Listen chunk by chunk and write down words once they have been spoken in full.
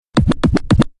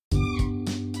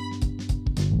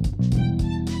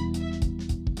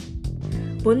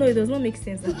But no, it does not make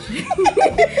sense actually.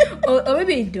 or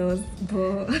maybe it does,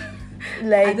 but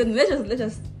Like, I don't know. Let's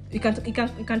just you can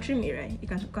trim it, right? You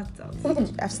can cut it out.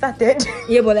 I've started.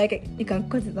 Yeah, but like you can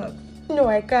cut it out. No,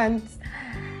 I can't.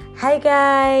 Hi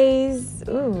guys.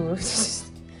 Ooh. It's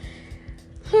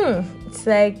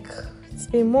like it's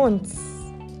been months.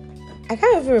 I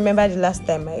can't even remember the last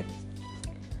time I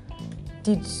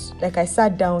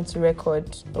sat down to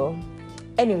record. Oh.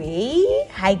 Anyway,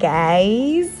 hi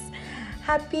guys.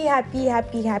 Happy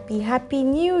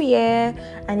New Year.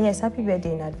 And yes, happy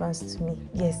birthday in advance to me.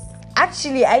 Yes.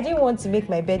 Actually, I didn't want to make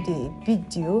my birthday a big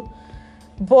deal,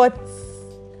 but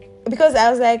because I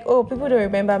was like, oh, people don't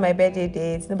remember my birthday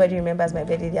dates. Nobody remembers my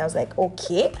birthday date. I was like,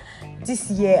 okay,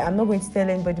 this year I'm not going to tell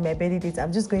anybody my birthday date.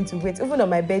 I'm just going to wait. Even on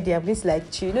my birthday, I'm going to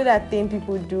like chill. You know that thing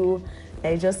people do?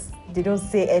 They don't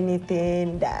say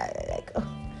anything. That like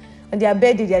on their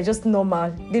birthday they're just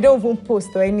normal. They don't even post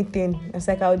or anything. It's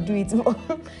like I'll do it.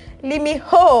 Leave me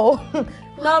whole.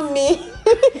 Not me.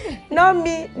 Not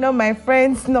me. Not my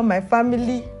friends. Not my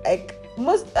family. Like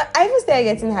I even started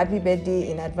getting happy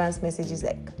birthday in advance messages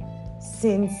like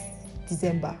since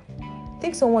December. I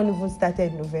think someone even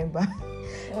started November.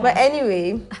 Wow. But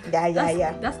anyway,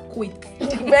 That's quick.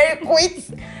 Very quick.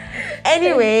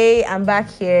 Anyway, I'm back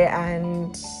here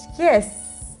and yes,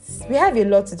 we have a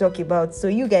lot to talk about. So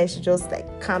you guys should just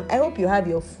like come. I hope you have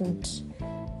your food.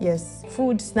 Yes,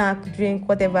 food, snack, drink,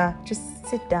 whatever. Just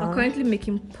sit down. We're currently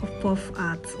making puff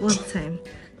at what time?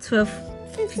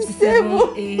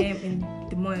 12:57 a.m. in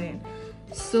the morning.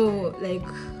 So like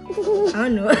I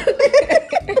don't know.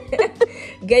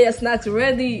 Get your snacks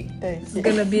ready. It's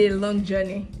gonna be a long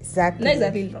journey. Exactly. Not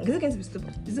exactly long. Is it going to be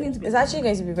stupid? It's actually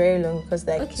going to be very long because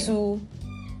I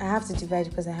have to divide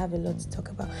because I have a lot to talk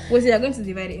about. Was you're going to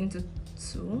divide it into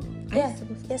two?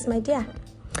 Yes, my dear.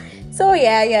 So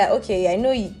okay. I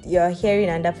know you're hearing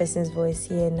another person's voice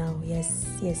here now. Yes.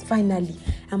 Finally,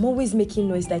 I'm always making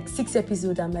noise. Like 6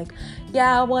 episodes, I'm like,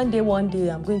 yeah, one day,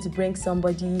 I'm going to bring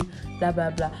somebody, blah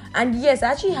blah blah. And yes,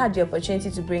 I actually had the opportunity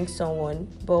to bring someone,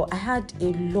 but I had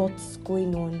a lot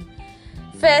going on.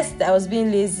 First, I was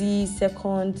being lazy.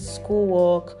 Second,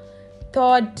 schoolwork.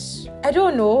 Third, I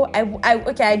don't know.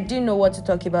 I didn't know what to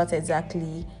talk about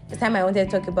exactly. This time I wanted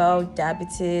to talk about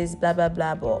diabetes, blah blah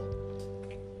blah, but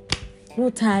no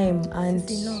time. And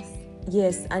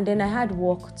yes, and then I had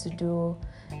work to do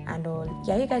and all.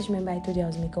 Yeah, you guys remember I told you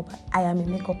I am a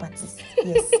makeup artist.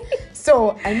 Yes.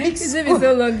 So I mix. It's been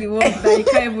so long you work that you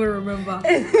can't even remember.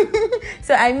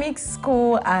 So I mix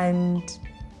school and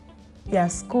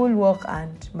school work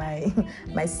and my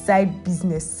side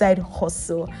business, side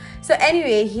hustle. So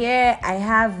anyway, here I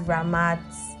have Ramat,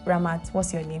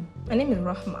 what's your name? My name is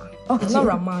Rahma. Okay. It's not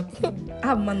Ramat. I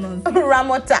have manners.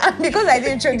 Ramota, because I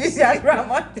didn't introduce you as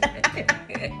Ramota.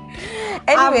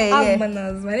 Anyway, I have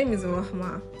manners. My name is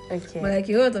Rahma. Okay. But like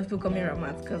a lot of people call me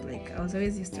Ramat because like I was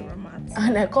always used to Ramat.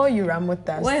 And I call you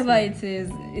Ramota. Whatever it is,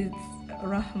 it's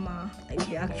Rahma, like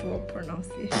the actual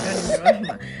pronunciation is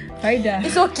Rahma. Faida.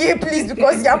 It's okay, please,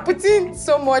 because you're putting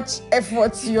so much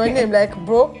effort to your name. Like,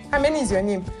 bro, how many is your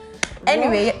name?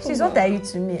 Anyway, please, what are you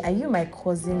to me? Are you my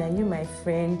cousin? Are you my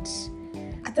friend?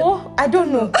 I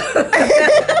don't know.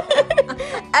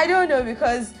 I don't know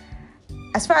because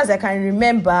as far as I can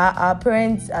remember, our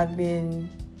parents have been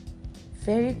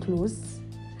very close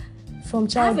from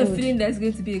childhood. I have a feeling there's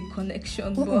going to be a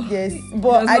connection, but yes,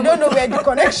 but I don't know where the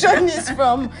connection is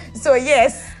from. So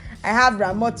yes, I have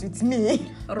Ramot with me.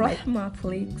 Rahma,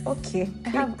 please. Okay, I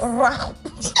have Rah.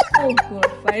 Oh God,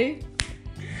 fine.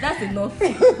 That's enough.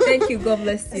 Thank you. God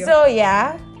bless you. So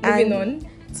yeah, moving on.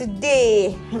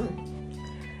 Today,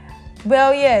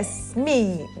 well, yes,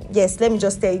 let me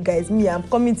just tell you guys, I'm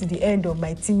coming to the end of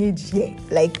my teenage year.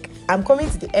 Like, I'm coming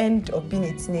to the end of being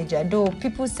a teenager. Though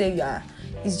people say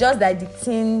it's just that the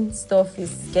teen stuff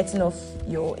is getting off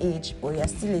your age, but you're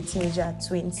still a teenager at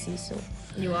 20. So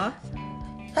you are?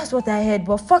 That's what I heard.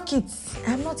 But fuck it,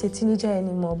 I'm not a teenager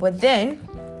anymore. But then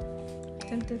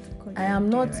I am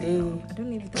not right a. Now. I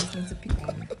don't know if it was going to pick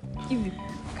up. If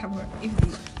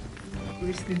the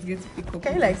wristlet is going to pick up.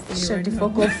 Can you like shut the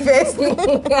fuck up first?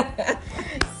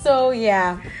 So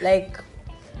yeah, like,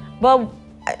 but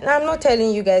I'm not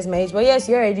telling you guys my age. But yes,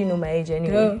 you already know my age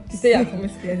anyway. No, you say I'm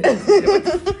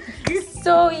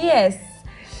So yes,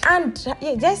 and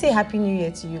did I say Happy New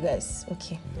Year to you guys?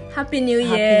 Okay. Happy New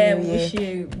Year. Wish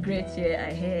you a great year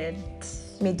ahead.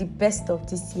 May the best of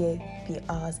this year be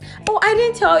ours. Oh, I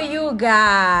didn't tell you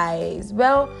guys.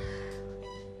 Well,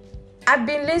 I've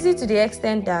been lazy to the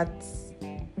extent that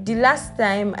the last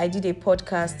time I did a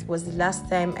podcast was the last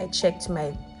time I checked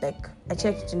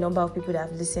the number of people that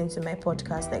have listened to my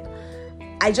podcast. Like,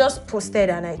 I just posted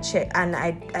and I checked and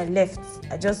I left.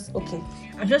 I just okay.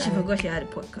 I just forgot she had a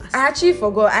podcast. I actually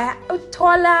forgot.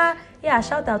 Tola. Yeah,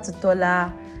 shout out to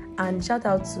Tola and shout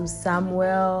out to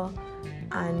Samuel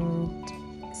and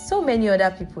so many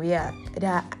other people. Yeah,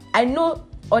 I know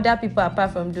other people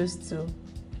apart from those two.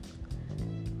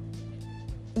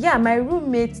 Yeah, my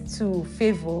roommate too,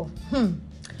 Favor.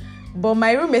 But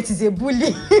my roommate is a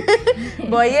bully.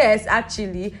 But yes,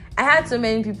 actually, I had so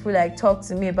many people like talk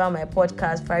to me about my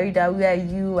podcast. Farida, where are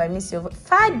you? I miss your voice.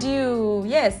 Fadiu,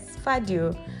 yes,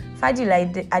 Fadiu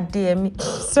like Adeyemi.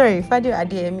 Sorry, Fadiu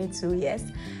Adeyemi too. Yes,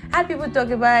 I had people talk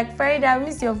about like Farida, I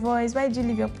miss your voice. Why did you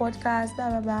leave your podcast? Blah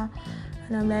blah blah.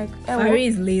 And I'm like, Farida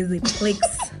is lazy.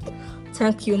 Clicks.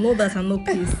 Thank you. Know that I know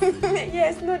peace.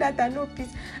 Yes, know that I know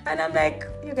peace. And I'm like,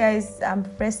 you guys, I'm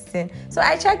resting. So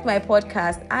I checked my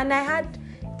podcast and I had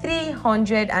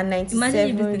 397 Imagine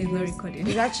if this thing is not recording.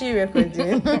 It's actually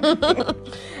recording.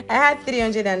 I had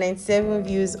 397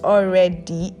 views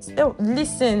already.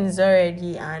 Listens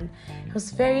already. And I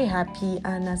was very happy.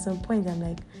 And at some point, I'm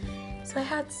like, so I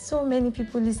had so many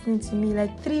people listening to me,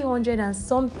 like 300 and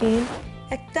something.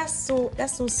 Like that's so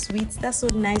sweet. That's so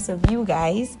nice of you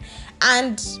guys.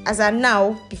 And as of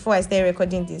now, before I started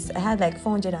recording this, I had like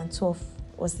 412.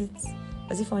 Was it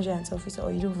 412?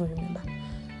 Or you don't even remember?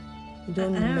 You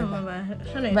don't remember. I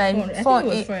think it was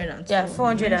 412. Yeah,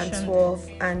 412.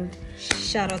 And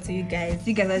shout out to you guys.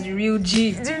 You guys are the real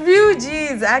G. The real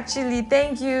G's, actually.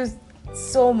 Thank you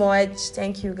so much.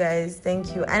 Thank you guys.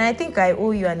 Thank you. And I think I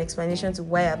owe you an explanation to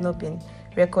why I've not been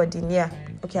recording. Yeah.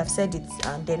 Okay, I've said it,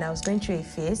 and then I was going through a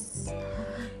phase.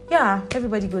 Yeah,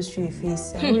 everybody goes through a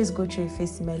phase. I always go through a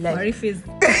phase in my life. Very phase.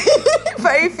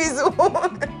 Very phase.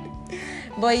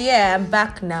 But yeah, I'm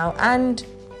back now, and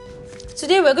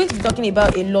today we're going to be talking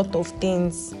about a lot of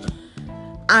things.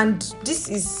 And this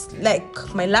is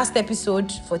like my last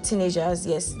episode for teenagers.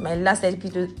 Yes, my last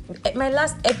episode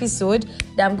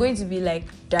that I'm going to be like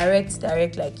direct.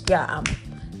 Like yeah,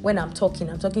 when I'm talking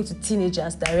to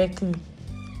teenagers directly.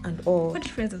 And all. What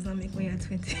difference does that make when you're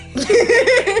 20?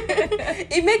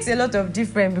 It makes a lot of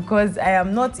difference because I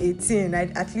am not 18.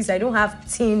 At least I don't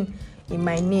have teen in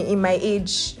my name, in my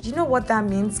age. You know what that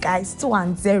means, guys? 2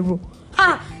 and 0.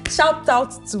 Shout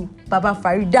out to Baba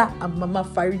Farida and Mama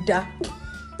Farida.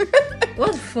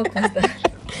 What the fuck was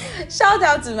that? Shout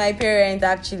out to my parents.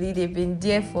 Actually, they've been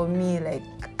there for me. Like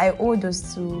I owe those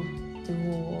to the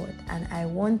world, and I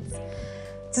want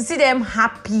to see them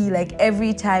happy like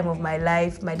every time of my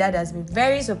life. My dad has been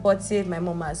very supportive. My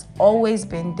mom has always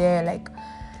been there. Like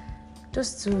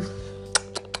those two,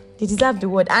 they deserve the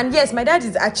word. And yes, my dad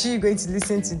is actually going to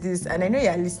listen to this, and I know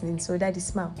you're listening, so daddy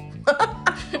smile.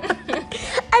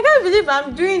 I can't believe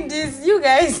I'm doing this, you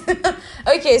guys.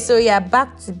 Okay, so yeah,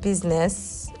 back to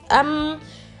business. We're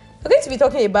going to be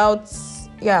talking about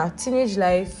teenage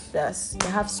life. Yes, you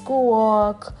have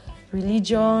schoolwork,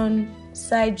 religion,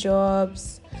 side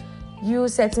jobs, you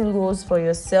setting goals for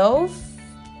yourself,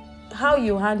 how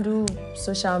you handle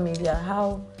social media,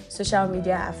 how social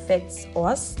media affects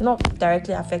us, not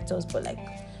directly affect us, but like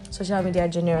social media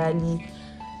generally.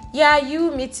 Yeah,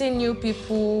 you meeting new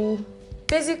people,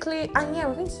 basically. And yeah,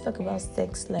 we're going to talk about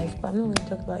sex life, but I'm not going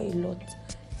to talk about a lot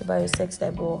about your sex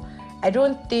life. But I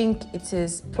don't think it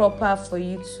is proper for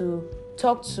you to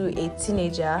talk to a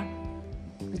teenager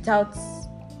without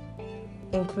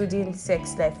including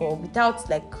sex life, or without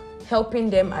like helping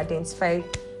them identify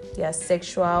their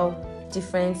sexual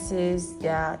differences.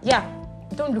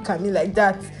 Don't look at me like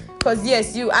that, because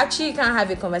yes, you actually can't have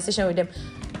a conversation with them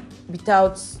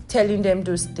without telling them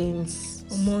those things.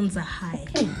 Hormones are high.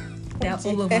 They're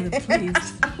all over the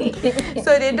place.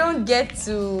 So they don't get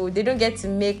to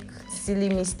make silly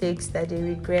mistakes that they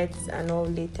regret and all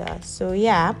later. So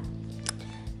yeah.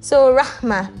 So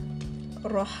Rahma.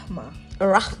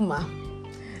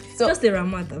 So, just a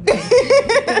Ramata.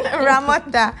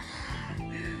 Ramata.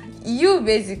 You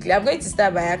basically, I'm going to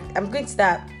start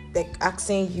like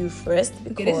asking you first,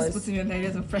 because this is putting me on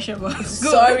ideas of pressure.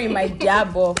 Sorry, my dear,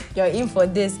 but you're in for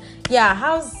this. Yeah,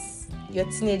 how's your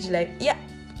teenage life?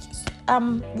 I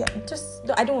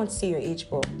don't want to say your age,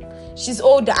 but she's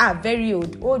older. Very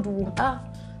old woman.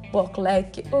 Walk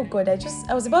like, oh God, I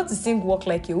was about to sing Walk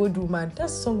Like a Old Woman.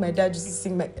 That's a song my dad used to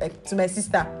sing to my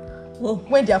sister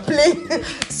when they're playing.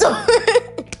 So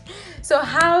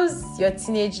how's your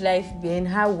teenage life been?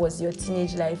 How was your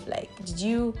teenage life like? Did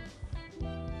you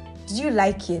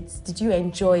like it? Did you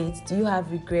enjoy it? Do you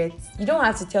have regrets? You don't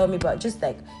have to tell me about just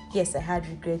like, yes, I had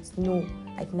regrets. No,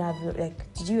 I didn't have,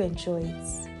 like, did you enjoy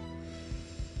it?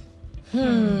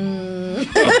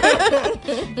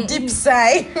 Deep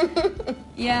sigh.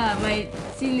 Yeah, my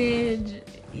teenage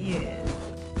years.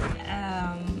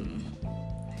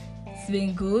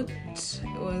 been good.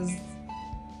 It was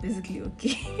basically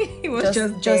okay. It was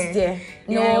just there.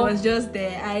 No, yeah, it was just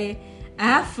there. I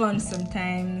have fun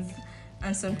sometimes,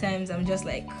 and sometimes I'm just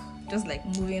like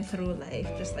moving through life,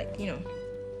 just like, you know,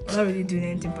 not really doing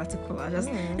anything particular. Just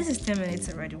this is 10 minutes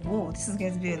already. Whoa, this is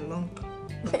going to be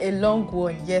a long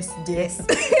one. Yes, dear. Yes.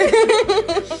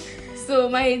 So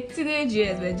my teenage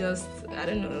years were just, I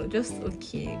don't know, just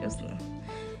okay, just no.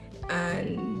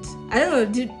 And I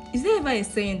don't know, is there ever a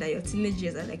saying that your teenage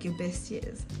years are like your best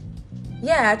years?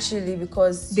 Yeah, actually,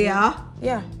 because they are.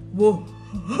 Yeah. Whoa.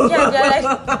 Yeah, they're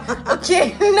like,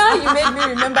 okay, now you made me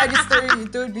remember the story you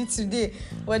told me today.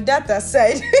 But that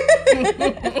aside.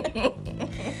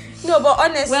 No, but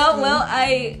honestly. Well,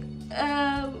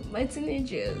 my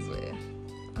teenage years were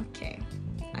okay,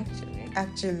 actually.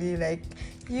 Actually, like,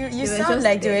 you sound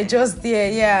like they were just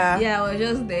there, yeah. Yeah, I was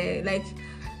just there, like,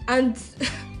 and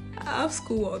I have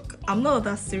schoolwork. I'm not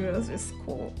that serious with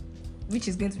school, which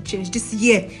is going to change this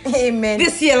year. Amen.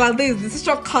 This year, like this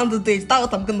decision candidate, that's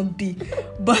what I'm gonna be.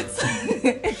 But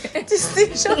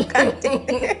decision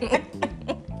candidate.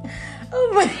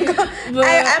 Oh my god! But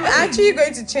I'm actually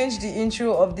going to change the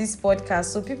intro of this podcast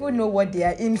so people know what they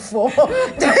are in for.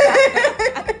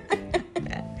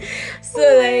 So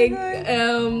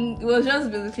it was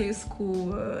just basically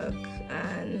schoolwork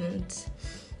and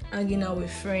hanging out with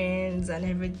friends and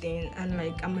everything, and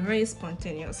like I'm a very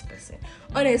spontaneous person.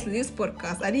 Honestly, this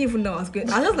podcast, I didn't even know I was going.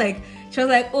 I was just like, she was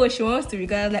like, oh, she wants to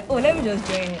record. I was like, oh, let me just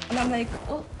join it. And I'm like,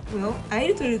 oh, well, I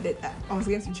need to know that I was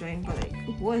going to join, but like,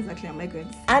 what exactly am I going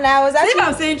to say? And I was actually, if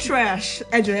I'm saying trash,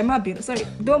 I join. Sorry,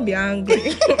 don't be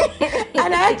angry.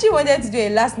 And I actually wanted to do a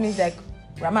last minute like,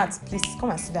 Ramat, please come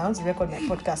and sit down to record my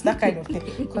podcast, that kind of thing,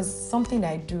 because something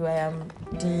I do, I am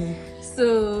the.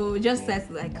 So just said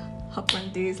like hop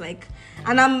on this, like,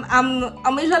 and I'm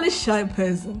usually a shy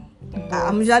person.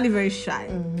 I'm usually very shy.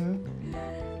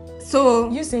 So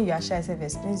you saying you are shy self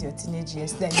explains your teenage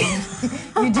years. Then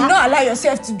you did not allow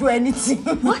yourself to do anything.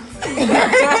 What?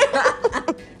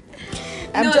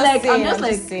 I'm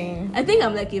just saying. I think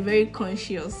I'm like a very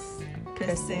conscious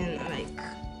person. Like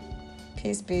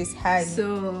space high.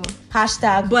 So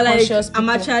hashtag but like conscious people. I'm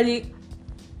actually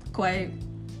quite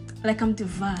like I'm the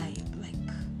vibe.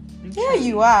 Yeah,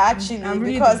 you are actually,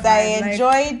 really because I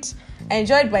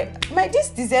enjoyed my this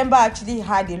December actually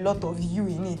had a lot of you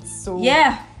in it. So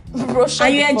yeah,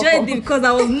 and you enjoyed it because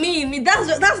I was me. That's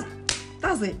it.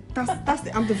 That's it.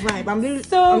 I'm the vibe.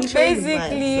 So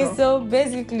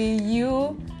basically,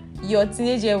 your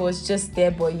teenager was just there,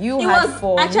 but you had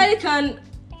fun. I actually can't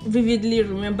vividly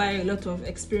remember a lot of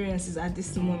experiences at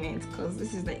this moment because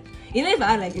this is like, you know, if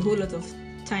I had like a whole lot of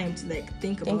time to like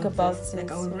think about this, like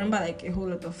I would remember like a whole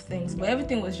lot of things, but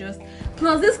everything was just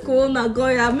plus this corona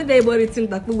going. I made everybody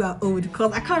think that we were old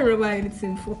because I can't remember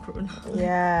anything before corona.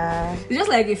 Yeah, it's just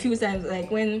like a few times, like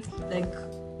when like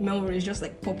memories just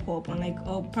like pop up and like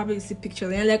I'll probably see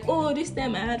pictures and like, oh, this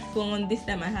time I had fun, this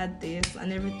time I had this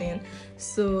and everything.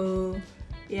 So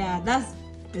yeah, that's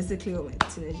basically what my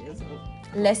teenage years were.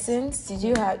 Lessons? Did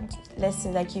you have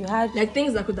lessons like you had like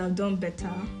things I could have done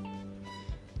better?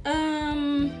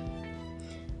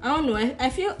 I don't know. I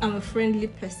feel I'm a friendly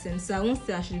person, so I won't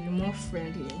say I should be more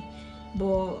friendly.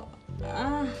 But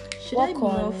should I be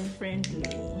more friendly?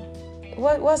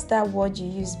 What's that word you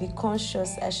use? Be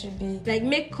conscious. I should be like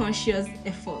make conscious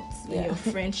efforts with your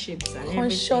friendships and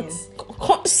everything.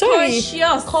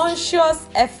 Conscious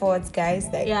efforts, guys.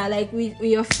 Like yeah, like with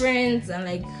your friends and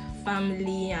like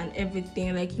family and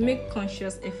everything, like you make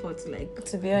conscious efforts, like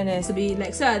to be honest, to be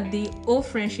like, so that the old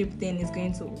friendship thing is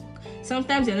going to work.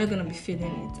 Sometimes you're not going to be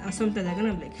feeling it, and sometimes you're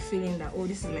going to be like feeling that, oh,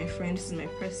 this is my friend, this is my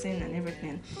person and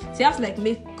everything. So you have to like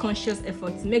make conscious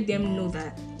efforts, make them know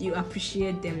that you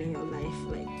appreciate them in your life,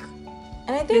 like.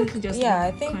 And I think this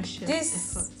efforts.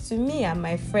 To me and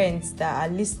my friends that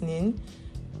are listening,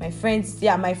 my friends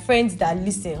that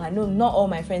listen, I know not all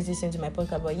my friends listen to my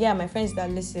podcast, but yeah, my friends that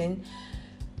listen,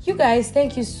 you guys,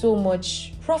 thank you so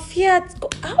much.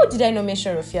 Rafiat, how did I not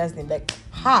mention Rafiat's name? Like,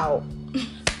 how?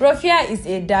 Rafia is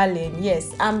a darling.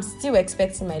 Yes, I'm still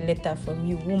expecting my letter from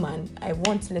you, woman. I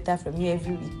want a letter from you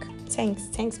every week.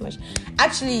 Thanks much.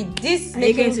 Actually, this... Are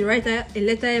you going to write a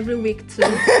letter every week too?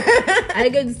 Are you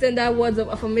going to send out words of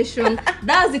affirmation?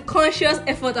 That's the conscious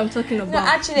effort I'm talking about. No,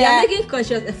 actually, I'm making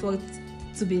conscious effort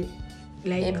to be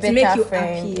like, to make you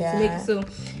friend, happy. Yeah. So,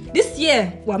 this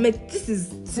year, this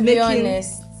is to be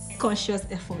honest, conscious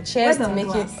effort. Cheers to make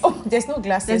it. Oh, there's no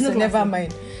glasses, so never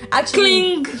mind.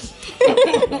 Actually,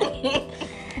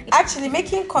 actually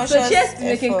making conscious. So cheers to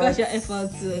making conscious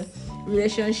effort to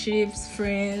relationships,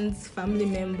 friends, family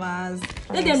members.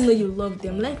 Let them know you love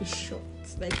them. Life is short.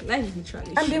 Like life is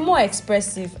literally And be short. more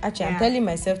expressive. Actually, I'm Yeah. telling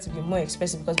myself to be more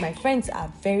expressive because my friends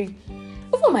are very,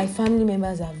 even my family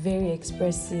members are very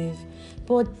expressive.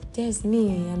 But there's me,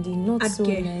 I'm the not Hard so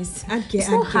girl. nice. Hard girl, It's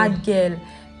not hard girl.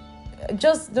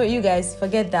 Just don't you guys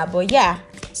forget that. But yeah,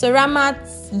 so Ramat,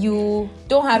 you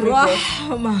don't have regrets.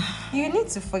 Rama. You need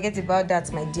to forget about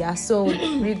that, my dear. So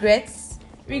regrets.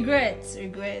 Regrets.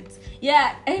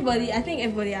 Yeah, I think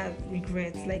everybody has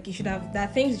regrets. Like you should have, there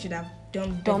are things you should have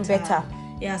done better.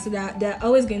 Yeah, so there are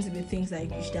always going to be things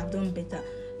like you should have done better.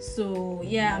 So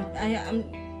yeah,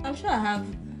 I'm sure I have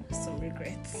some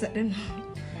regrets. I don't know.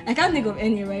 I can't think of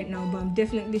any right now, but I'm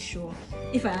definitely sure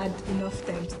if I had enough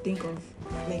time to think of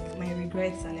like my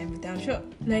regrets and everything, I'm sure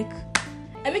like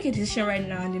I make a decision right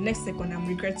now and the next second I'm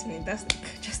regretting it. That's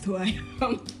like, just who I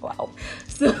am. Wow.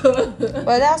 So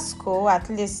Well, that's cool. At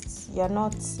least you're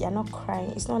not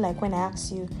crying. It's not like when I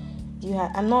ask you,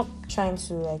 I'm not trying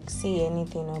to like say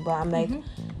anything, but I'm like,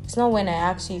 it's not when I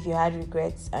ask you if you had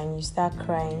regrets and you start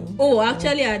crying. oh,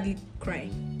 actually I did cry.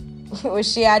 Oh,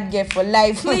 she had get for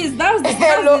life. Please, that's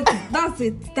Hello.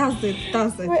 it.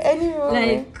 Well,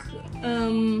 anyway.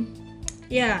 Like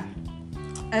yeah,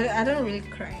 I don't really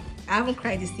cry. I haven't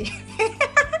cried this year.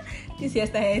 This year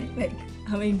started like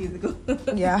how many days ago?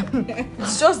 Yeah,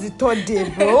 it's just the third day,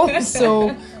 bro. So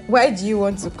why do you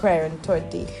want to cry on third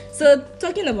day? So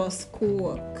talking about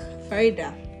schoolwork,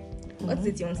 Farida, what's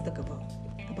it you want to talk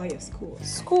about your schoolwork?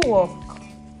 Schoolwork.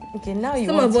 Okay, now you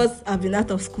Some want of us have been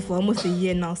out of school for almost a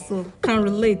year now, so can't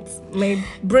relate. My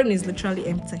brain is literally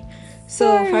empty. So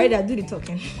Sorry. Farida, do the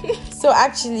talking. So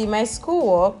actually, my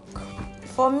schoolwork,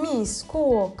 for me,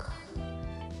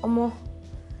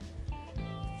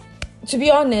 to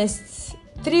be honest,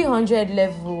 300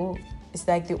 level is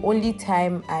like the only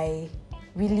time I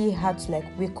really had to like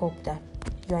wake up that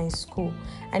you're in school.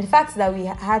 And the fact that we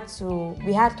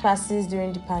had classes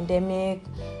during the pandemic,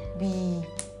 we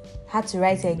had to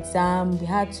write an exam, we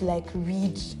had to like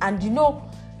read, and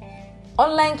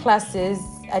online classes,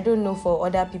 I don't know for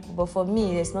other people, but for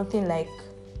me there's nothing like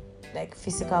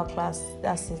physical class.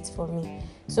 That's it for me.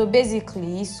 So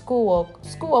basically schoolwork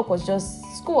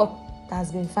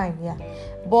has been fine, yeah.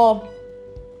 But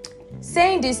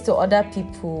saying this to other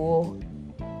people,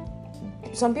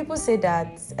 some people say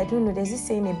that, I don't know, there's this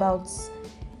saying about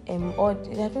or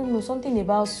I don't know, something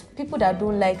about people that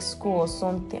don't like school or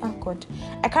something. Oh God,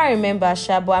 I can't remember,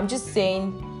 but I'm just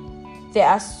saying there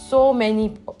are so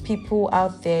many people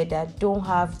out there that don't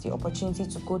have the opportunity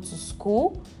to go to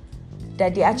school,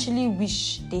 that they actually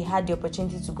wish they had the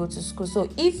opportunity to go to school. So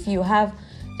if you have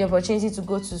the opportunity to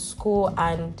go to school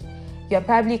and you're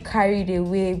probably carried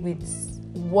away with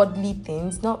worldly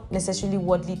things, not necessarily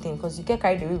worldly things, because you get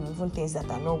carried away with even things that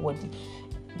are not worldly.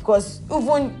 Because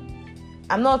even,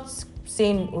 I'm not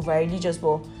saying over religious,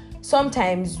 but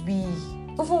sometimes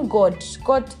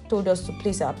God told us to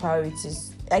place our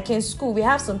priorities. Like in school, we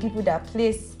have some people that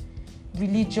place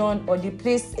religion or they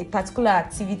place a particular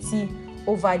activity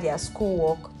over their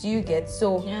schoolwork. Do you get?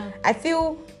 So Yeah. I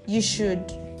feel you should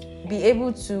be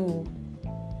able to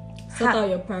Sort out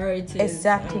your priorities.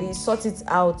 exactly sort it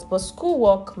out. But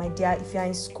schoolwork, my dear, if you're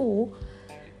in school,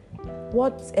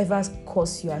 whatever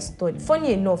course you are studying,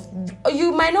 funny enough,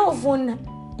 you might not even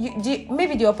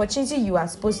maybe the opportunity you are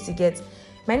supposed to get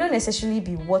might not necessarily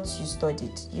be what you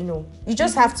studied. You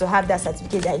just have to have that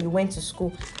certificate that you went to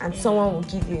school and someone will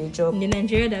give you a job. In the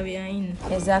Nigeria that we are in.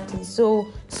 Exactly. So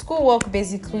schoolwork,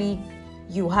 basically,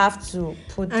 you have to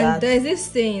put that. And there's this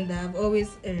saying that I've always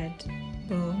heard,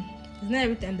 but it's not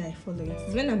every time that I follow it.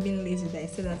 It's when I'm being lazy that I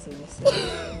say that to myself.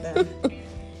 That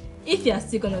if you're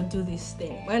still gonna do this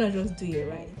thing, why not just do it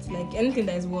right? Like anything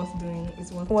that is worth doing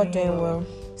is worth doing well.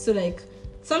 So like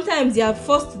sometimes you're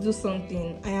forced to do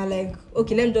something and you're like,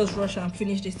 okay, let me just rush and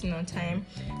finish this thing on time.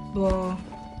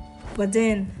 But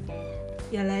then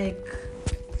you're like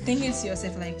thinking to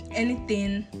yourself, like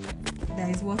anything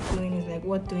that is worth doing is like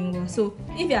worth doing well. So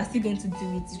if you are still going to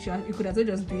do it, you could as well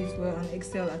just do it well and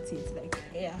excel at it. Like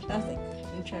yeah, that's like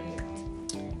literally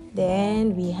it.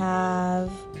 Then we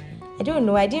have, I don't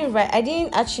know, I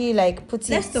didn't actually like put it.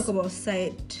 Let's talk about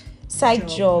side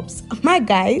jobs. My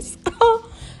guys,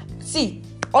 see,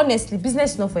 honestly,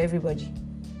 business is not for everybody.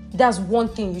 That's one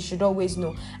thing you should always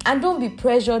know. And don't be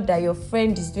pressured that your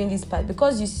friend is doing this part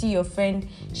because you see your friend,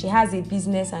 she has a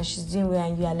business and she's doing well,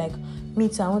 and you are like, me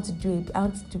too, I want to do it.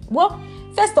 Well,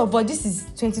 first of all, this is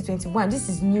 2021, this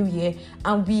is new year,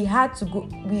 and we had to go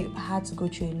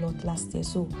through a lot last year.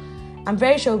 So I'm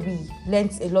very sure we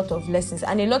learned a lot of lessons,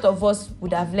 and a lot of us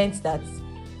would have learned that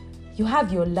you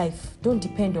have your life, don't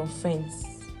depend on friends.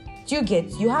 Do you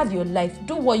get? You have your life,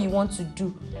 do what you want to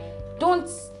do. Don't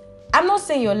I'm not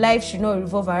saying your life should not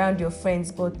revolve around your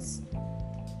friends, but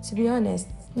to be honest,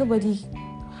 nobody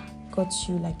got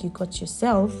you like you got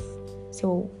yourself.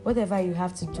 So whatever you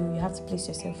have to do, you have to place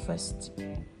yourself first.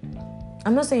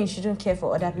 I'm not saying you shouldn't care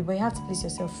for other people, but you have to place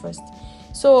yourself first.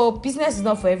 So business is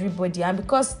not for everybody, and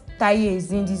because Taye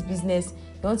is in this business,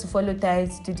 you want to follow Taye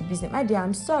to do the business. My dear,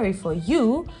 I'm sorry for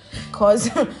you,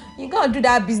 because you're gonna do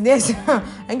that business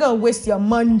and gonna waste your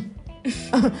money.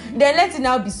 Then let it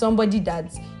now be somebody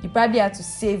that you probably had to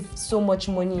save so much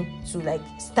money to like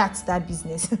start that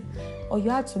business. Or you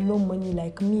had to loan money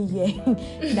like me, yeah.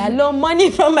 That loan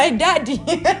money from my daddy.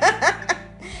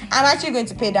 I'm actually going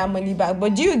to pay that money back.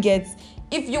 But do you get,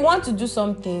 if you want to do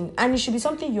something and it should be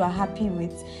something you are happy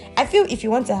with, I feel if you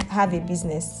want to have a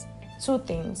business, 2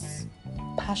 things.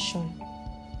 Passion.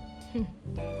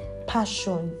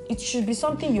 Passion. It should be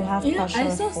something you have passion for.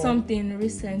 I saw something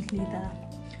recently that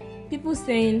people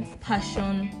saying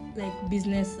passion, like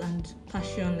business and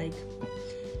passion, like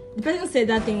the person said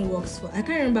that thing works for, I can't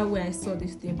remember where I saw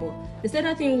this thing, but they said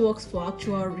that thing works for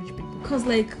actual rich people. Because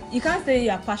like you can't say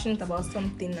you're passionate about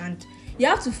something and you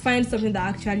have to find something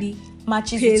that actually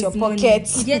matches with your pocket.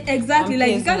 Yeah, exactly.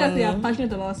 Like you can't just say you're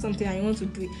passionate about something and you want to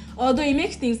do it. Although it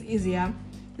makes things easier.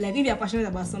 Like if you're passionate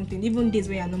about something, even days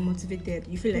where you're not motivated,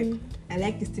 you feel like I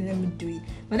like this thing, let me do it.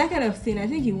 But that kind of thing, I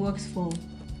think it works for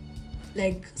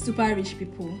like super rich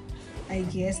people, I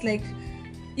guess. Like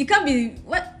you can't be,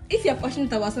 what if you're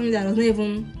passionate about something that does not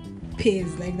even pay,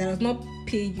 like that does not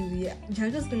pay you,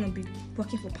 you're just gonna be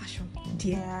working for passion.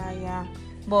 Yeah.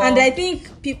 But and I think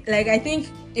I think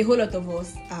a whole lot of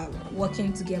us are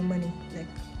working to get money. Like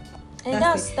and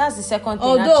that's the second thing.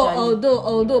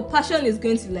 Although passion is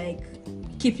going to like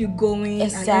keep you going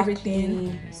and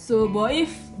everything. So but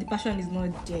if the passion is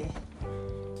not there,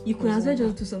 you could as well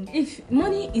just do something. If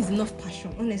money is enough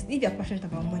passion, honestly, if you're passionate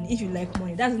about money, if you like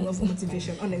money, that's enough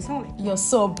motivation. Honestly, like your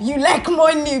sub, you like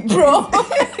money, bro.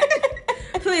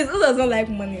 Please, who does not like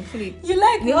money? Please, you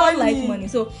like we money. all like money.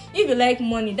 So if you like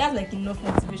money, that's like enough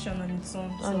motivation on its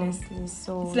own. Honestly,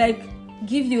 so it's like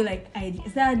give you like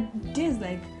ideas. That days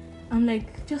like I'm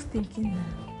like just thinking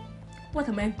now, what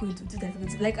am I going to do that's going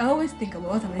to, like I always think about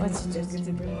what am I going to do that's going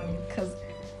to bring money, because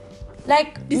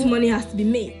like this money has to be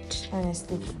made.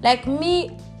 Honestly, like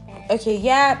me, okay,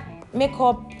 yeah,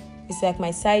 makeup is like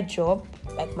my side job,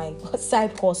 like my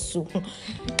side hustle.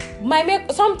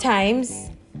 Sometimes,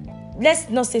 let's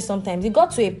not say sometimes, it got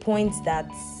to a point that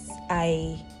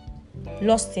I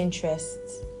lost interest.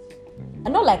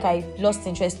 And not like I lost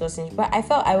interest, but I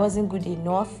felt I wasn't good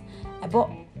enough.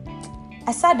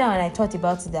 I sat down and I thought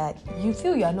about it, that you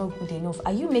feel you are not good enough.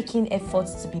 Are you making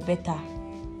efforts to be better?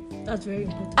 That's very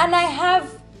important. And I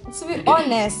have, to be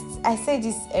honest, I say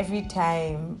this every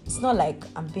time. It's not like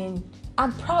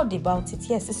I'm proud about it.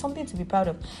 Yes, it's something to be proud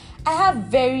of. I have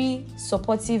very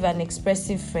supportive and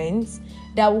expressive friends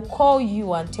that will call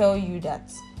you and tell you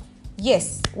that,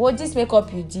 yes, what this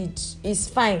makeup you did is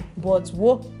fine, but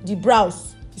the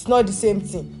brows, it's not the same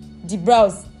thing. The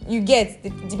brows, you get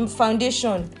the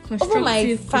foundation. Over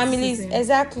my families,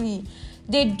 exactly.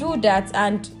 They do that,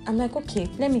 and I'm like, okay,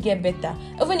 let me get better.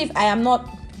 Even if I am not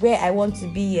where I want to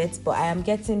be yet, but I am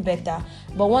getting better.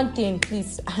 But one thing,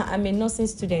 please, I'm a nursing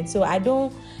student, so I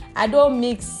don't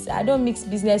mix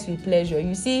business with pleasure.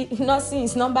 You see, nursing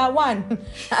is number 1,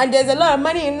 and there's a lot of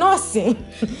money in nursing.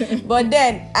 But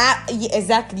then,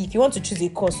 exactly, if you want to choose a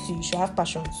course too, you should have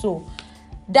passion. So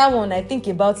that one, I think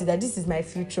about it, that this is my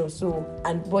future. So,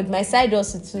 but my side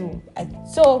also too.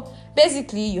 So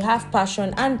basically, you have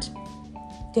passion, and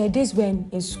there are days when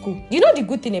in school, you know the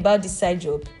good thing about this side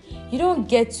job, you don't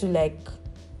get to like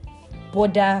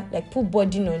bother, like put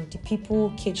burden on the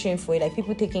people catering for it, like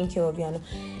people taking care of you. And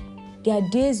there are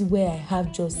days where I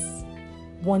have just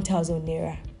 1,000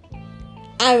 naira.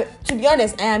 And to be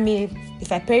honest, I am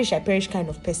if I perish kind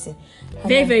of person.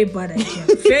 Very, very bad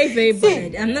idea. Very, very bad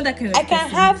idea. I'm not that kind of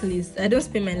person, please. I don't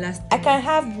spend my last I can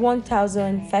have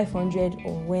 1,500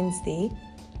 on Wednesday,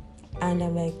 and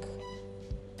I'm like,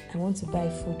 I want to buy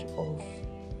food of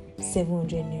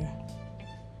 700 naira.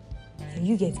 And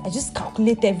you get, I just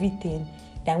calculate everything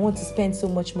that I want to spend so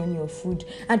much money on food.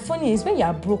 And funny is when you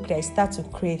are broke that I start to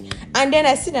crave. And then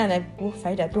I sit down and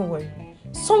Friday, don't worry.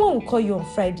 Someone will call you on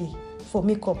Friday for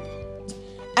makeup.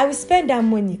 I will spend that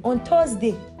money. On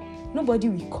Thursday, nobody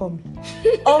will come.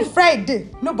 On Friday,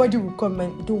 nobody will come.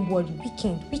 And don't worry,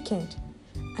 weekend.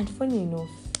 And funny enough,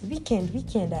 weekend,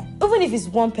 even if it's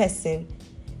one person,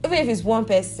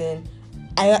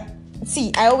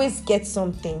 see, I always get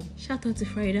something. Shout out to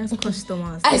Frida's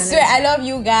customers. I swear, I love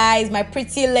you guys, my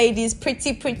pretty ladies,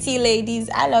 pretty ladies.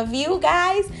 I love you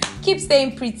guys. Keep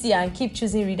staying pretty and keep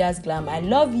choosing Reader's Glam. I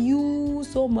love you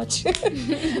so much.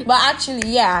 But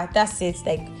actually, yeah, that's it.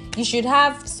 Like, you should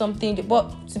have something.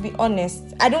 But to be honest,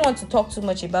 I don't want to talk too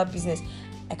much about business.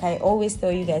 Like I always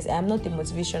tell you guys, I'm not a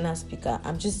motivational speaker.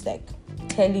 I'm just like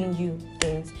telling you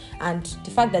things. And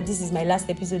the fact that this is my last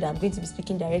episode, I'm going to be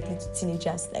speaking directly to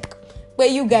teenagers. Like, where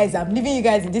you guys, I'm leaving you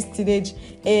guys in this teenage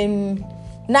in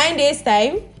 9 days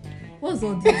time. What's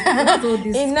all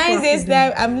this? In 9 days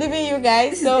time, I'm leaving you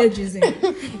guys. So,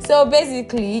 so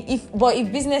basically,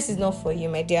 if business is not for you,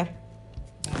 my dear,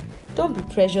 don't be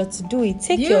pressured to do it.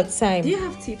 Take your time. Do you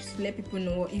have tips to let people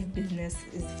know if business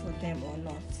is for them or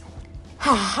not?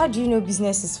 How do you know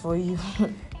business is for you?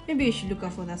 Maybe you should look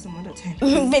out for that some other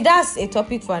time. But that's a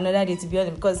topic for another day, to be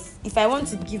honest. Because if I want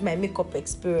to give my makeup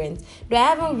experience, but I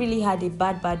haven't really had a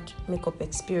bad makeup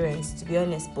experience, to be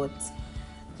honest. But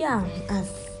yeah,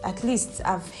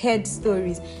 I've heard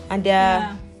stories, and there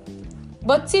are.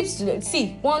 But tips to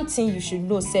see. One thing you should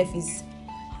know, self, is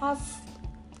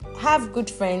have good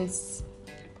friends.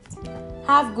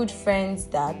 Have good friends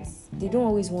that they don't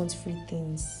always want free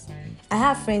things. I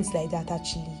have friends like that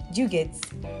actually. Do you get?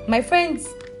 My friends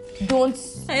don't.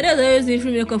 I don't always need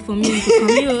free makeup for me to come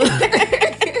here.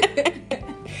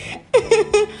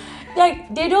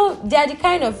 Like they don't. They are the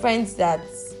kind of friends that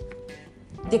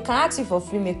they can ask you for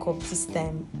free makeup this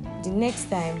time. The next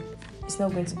time, it's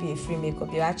not going to be a free makeup.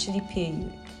 They'll actually pay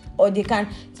you, or they can.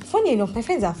 Funny enough, my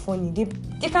friends are funny. They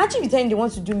can actually be telling they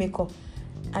want to do makeup.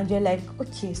 And they're like,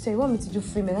 okay, so you want me to do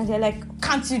free makeup? And they're like,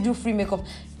 can't you do free makeup?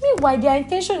 Meanwhile, their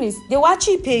intention is they will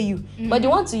actually pay you, but they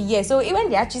want to, yeah. So even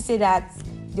they actually say that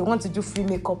they want to do free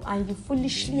makeup, and you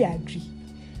foolishly agree,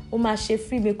 Oma she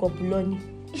free makeup, Loni.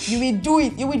 You will do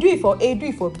it. You will do it for A, do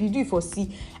it for B, do it for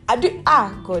C.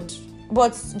 God.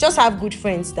 But just have good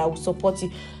friends that will support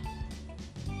you.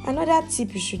 Another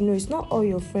tip you should know is not all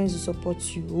your friends will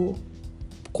support you.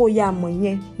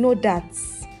 Know that.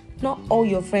 Not all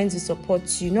your friends will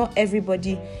support you. Not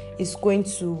everybody is going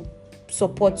to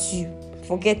support you.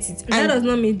 Forget it. That does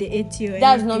not mean they hate you.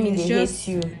 That does not mean they hate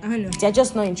you. I know. They're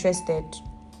just not interested.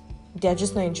 They're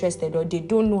just not interested, or they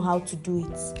don't know how to do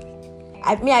it.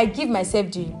 I give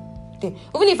myself the thing.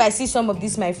 Even if I see some of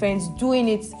these my friends doing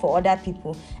it for other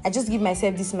people, I just give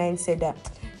myself this mindset that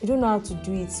you don't know how to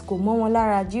do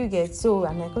it. Do you get? So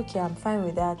I'm like, okay, I'm fine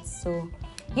with that. So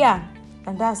yeah,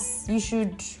 and that's, you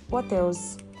should. What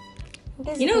else?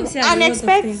 You know, we say and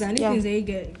expect things, and things that you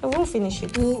get. I won't finish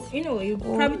it. We'll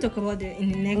probably talk about it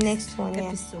in the next one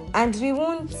episode. Yeah. And we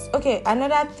won't. Okay,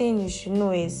 another thing you should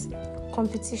know is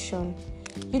competition.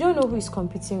 You don't know who is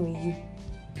competing with you.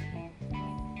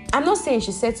 I'm not saying you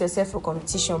should set yourself for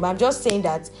competition, but I'm just saying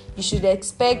that you should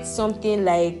expect something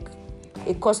like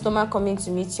a customer coming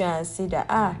to meet you and say that,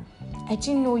 I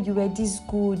didn't know you were this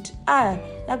good.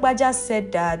 Lagbaja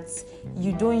said that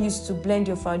you don't used to blend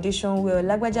your foundation well.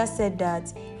 Lagbaja said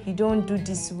that you don't do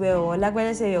this well. Or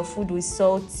Lagbaja said your food was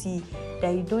salty,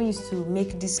 that you don't used to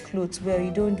make this clothes well.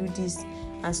 You don't do this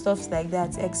and stuff like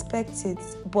that. Expect it,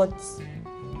 but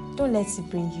don't let it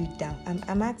bring you down.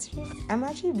 I'm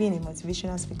actually being a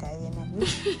motivational speaker here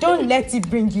now. Don't let it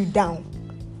bring you down.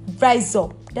 Rise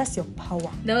up. That's your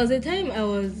power. There was a time I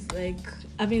was like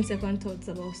having second thoughts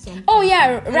about something. Oh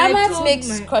yeah, Ramat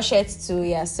makes crochet too.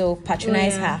 Yeah, so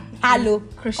patronize her. Hello,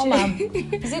 crochet. Come on.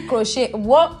 Is it crochet?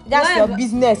 What? That's your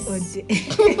business.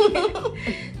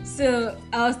 So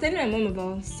I was telling my mom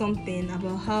about something,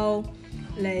 about how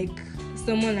like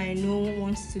someone I know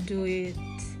wants to do it,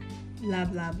 blah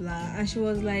blah blah, and she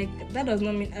was like, that does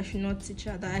not mean I should not teach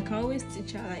her. That I can always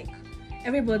teach her. Like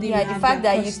everybody. Yeah, the fact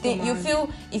that you feel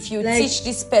if you like, teach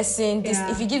this person,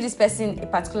 if you give this person a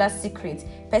particular secret,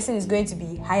 person is going to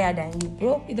be higher than you,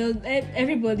 bro. It does.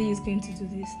 Everybody is going to do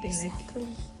this thing.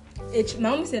 Like, my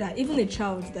mom said that even a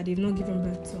child that they've not given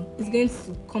birth to is going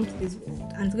to come to this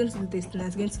world and it's going to do this and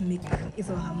it's going to make his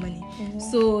or her money. Mm-hmm.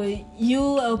 So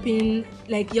you helping,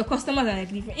 like your customers are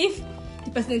like different. If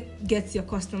the person gets your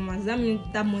customers, that means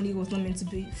that money was not meant to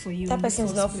be for you. That person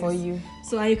is not for you.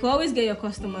 So you can always get your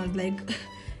customers. Like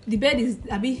the bed is,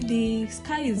 the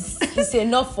sky is. It's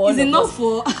enough for. It's enough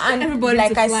for and everybody.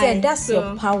 Like to I fly. said, that's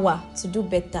your power to do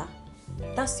better.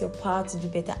 That's your power to do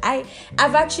better. I've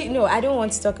actually I don't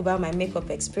want to talk about my makeup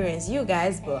experience, you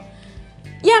guys, but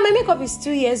yeah, my makeup is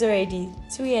 2 years already.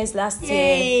 2 years last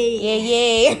year.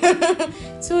 Yay!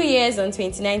 2 years on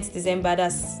 29th December.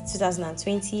 That's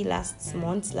 2020,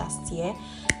 last year,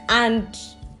 and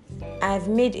I've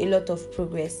made a lot of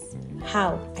progress.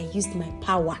 How? I used my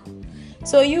power.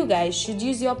 So you guys should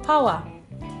use your power.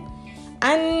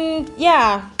 And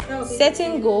yeah,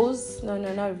 setting goals. No,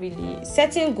 not really.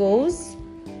 Setting goals.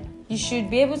 You should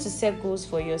be able to set goals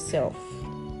for yourself.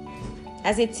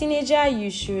 As a teenager,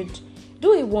 you should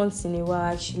do it once in a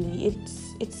while. Actually,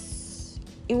 it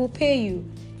will pay you.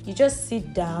 You just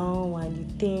sit down and you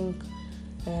think,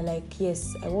 like,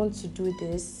 yes, I want to do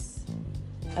this.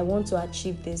 I want to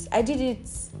achieve this.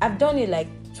 I've done it like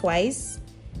twice.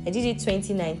 I did it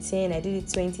 2019, I did it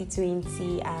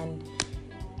 2020, and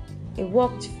it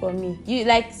worked for me. You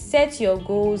like set your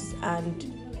goals and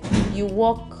you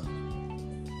walk.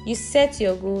 You set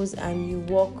your goals and you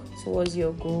walk towards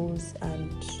your goals,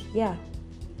 and yeah,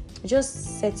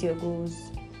 just set your goals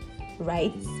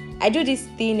right. I do this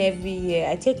thing every year.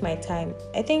 I take my time.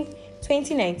 I think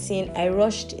 2019 I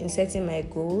rushed in setting my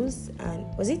goals, and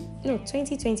was it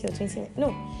 2020 or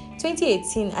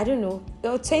 2018, I don't know.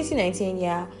 2019,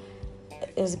 yeah,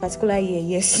 it was a particular year.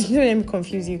 Yes. Don't let me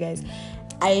confuse you guys.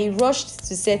 I rushed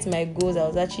to set my goals. I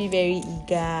was actually very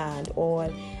eager and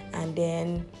all, and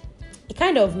then it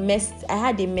kind of messed. I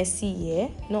had a messy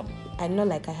year. Not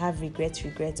like I have regrets,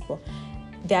 but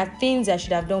there are things I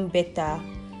should have done better.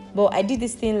 But I did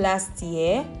this thing last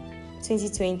year,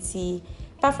 2020.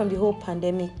 Apart from the whole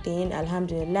pandemic thing,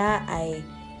 alhamdulillah, I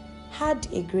had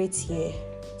a great year,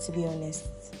 to be honest.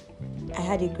 I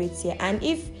had a great year. And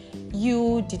if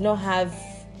your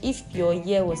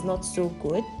year was not so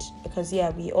good, because yeah,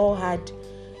 we all had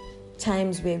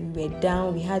times where we were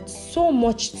down. We had so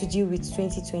much to do with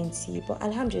 2020, but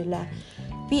alhamdulillah,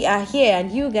 we are here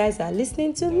and you guys are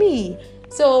listening to me.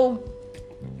 So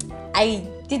I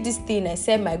did this thing. I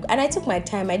said and I took my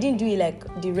time. I didn't do it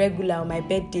like the regular on my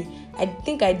birthday. I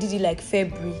think I did it like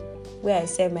February, where I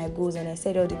set my goals and I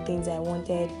said all the things I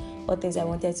wanted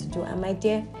to do. And my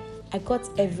dear, I got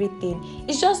everything.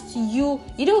 It's just you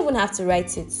don't even have to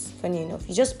write it, funny enough.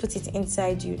 You just put it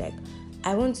inside you, like,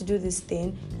 I want to do this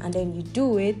thing, and then you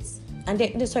do it, and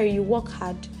then you work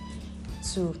hard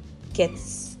to get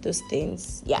those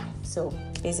things. Yeah, so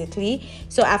basically,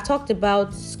 I've talked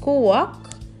about schoolwork,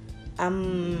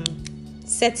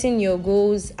 setting your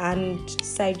goals, and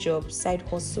side job, side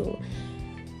hustle.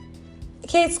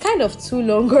 Okay, it's kind of too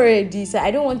long already, so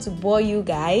I don't want to bore you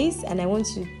guys, and I want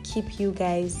to keep you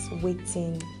guys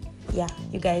waiting. Yeah,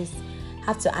 you guys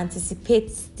have to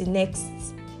anticipate the next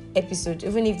episode,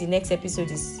 even if the next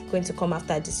episode is going to come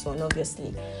after this one,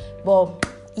 obviously. But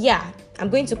yeah, I'm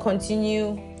going to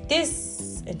continue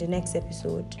this in the next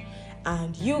episode,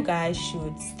 and you guys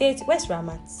should stay. Where's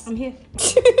Ramat? I'm here.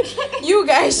 You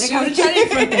guys should. I'm trying in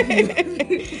front of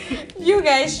you. You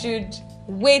guys should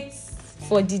wait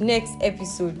for the next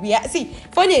episode.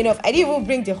 Funny enough, I didn't even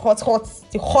bring the hot parts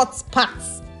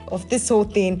of this whole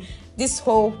thing, this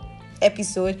whole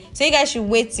episode. So you guys should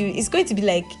wait till it's going to be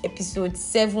like episode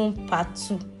 7 part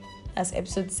 2. That's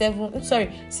episode 7. I'm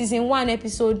sorry, season 1,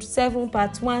 episode 7,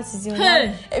 part 1, season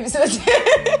 1, episode.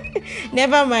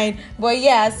 Never mind. But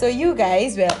yeah, so you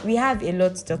guys, we have a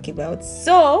lot to talk about.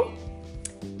 So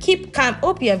keep calm.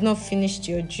 Hope you have not finished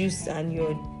your juice and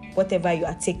your whatever you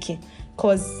are taking,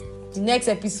 because the next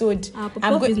episode,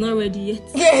 Papa is not ready yet.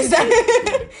 Yes,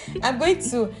 I'm going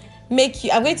to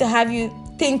have you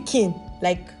thinking,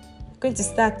 like, going to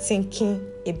start thinking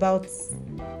about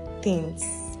things.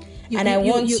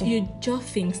 You jot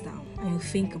things down and you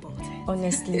think about it.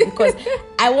 Honestly, because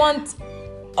I want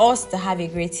us to have a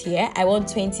great year. I want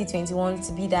 2021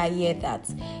 to be that year that,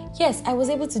 yes, I was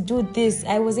able to do this.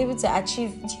 I was able to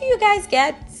achieve. Do you guys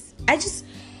get?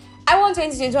 I want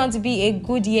 2021 to be a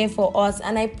good year for us,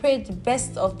 and I pray the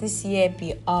best of this year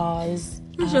be ours.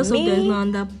 Let's just hope there's no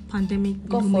under pandemic.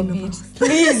 God forbid.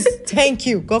 Please, thank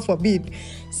you. God forbid.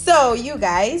 So, you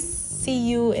guys, see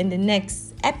you in the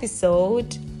next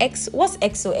episode. What's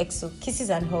XOXO? Kisses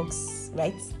and hugs,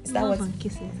 right? Is that Love what? and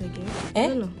kisses, I guess. Eh? I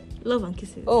don't know. Love and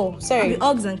kisses. Oh, sorry.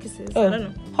 Hugs and kisses. Oh, I don't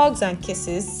know. Hugs and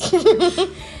kisses.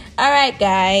 All right,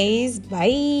 guys.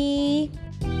 Bye.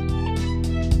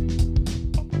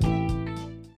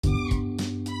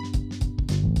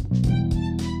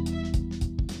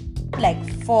 Like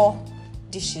 4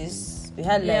 dishes. We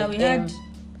had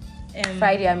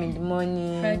fried yam in the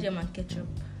morning. Fried yam and ketchup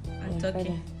and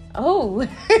turkey. Oh,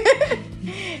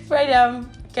 fried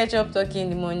yam, ketchup, turkey in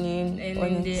the morning. And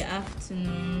in the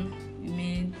afternoon, we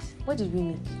made. What did we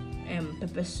make?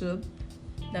 Pepper soup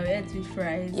that we ate with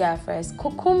fries. Yeah, fries.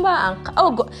 Cucumber and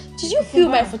oh God, did you feel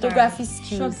my photography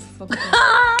skills? Shut the fuck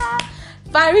up.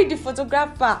 But read the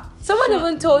photographer. Someone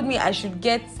even told me I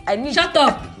need. Shut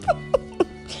up.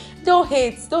 Don't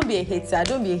hate. Don't be a hater.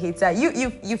 Don't be a hater.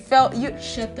 You felt you.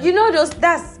 Shut up. You know those.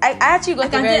 That's I actually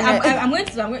got a very.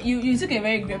 You took a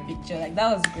very great picture. Like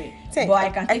that was great. Thank- but I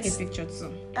can take a picture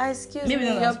too. Excuse Maybe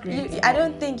me. not as great. I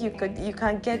don't think you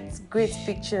can get great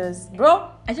pictures, bro.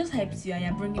 I just hyped you and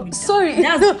you're bringing me down. Sorry.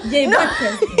 That's bad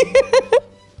person.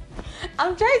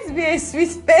 I'm trying to be a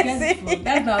sweet Get person. the fuck.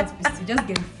 That's not how to be. Just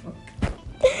get the fuck.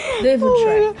 Don't even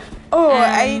try.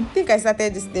 I think I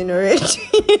started this thing already.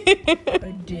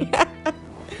 Oh dear.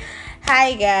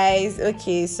 Hi guys.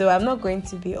 Okay, so I'm not going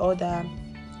to be all the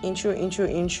intro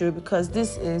because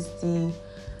this is the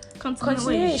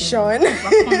continuation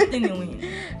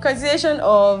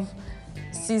of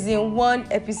season 1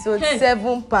 episode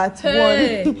 7 part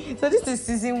 1. So this is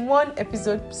season 1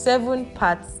 episode 7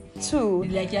 part 2.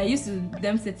 Like you're used to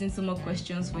them setting some more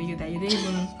questions for you that you didn't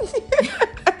even.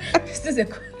 This is a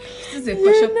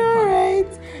question paper. Right?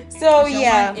 So Question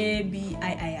yeah. 1A, B,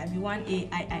 I. I'll be 1A,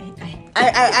 I.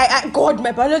 I God,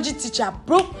 my biology teacher,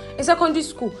 bro, in secondary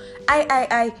school.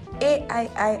 I. Then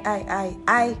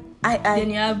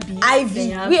you have B. IV. Then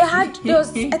you have We B. had I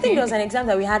think there was an exam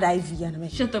that we had IV, and I'm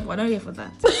like, Shut up! I'm not here for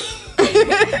that.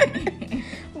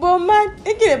 but man,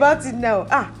 thinking about it now,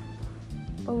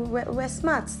 but we're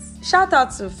smart. Shout out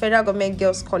to Federal Government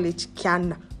Girls College,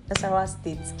 Kiana. That's our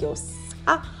state girls.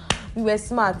 We were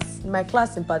smart. My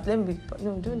class in part. My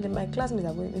classmates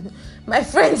are going. My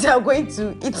friends are going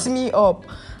to eat me up.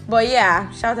 But yeah,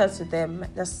 shout out to them.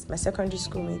 That's my secondary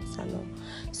schoolmates. I know.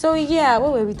 So yeah,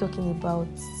 what were we talking about?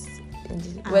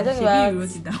 We're talking about. You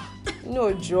wrote it down.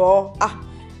 No, Joe.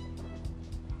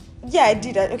 Yeah, I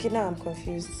did that. Okay, now I'm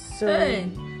confused. So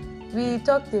we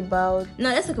talked about. No,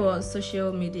 let's talk about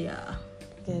social media.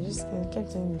 Okay, just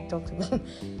kept saying we talked about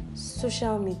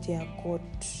social media. God.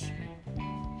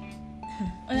 Oh,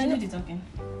 I know you're talking.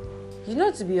 You know,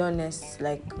 to be honest.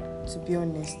 Well,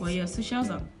 your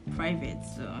socials are private,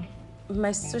 so.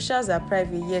 My socials are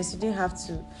private. Yes, you don't have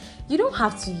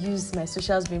to use my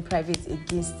socials being private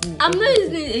against me. I'm not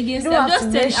using it against you. I'm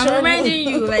just telling. I'm reminding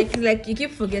you, like you keep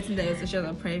forgetting that your socials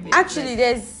are private. Actually,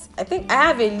 I think I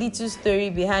have a little story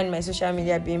behind my social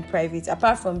media being private.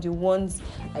 Apart from the ones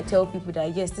I tell people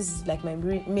that yes, this is like my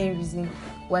main reason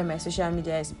why my social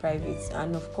media is private,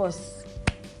 and of course,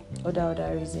 other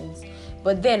reasons.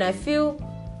 But then I feel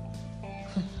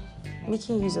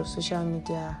making use of social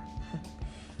media.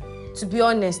 To be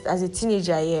honest, as a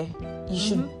teenager, you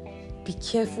should be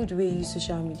careful the way you use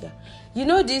social media. You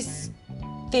know this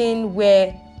thing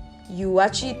where you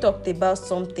actually talked about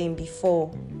something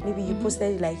before, maybe you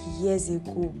posted it like years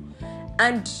ago,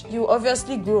 and you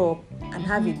obviously grow up and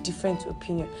have a different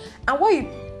opinion. And what you,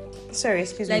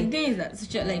 excuse me. Like things that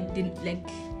social, they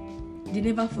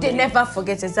never forget. They never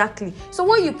forget, exactly. So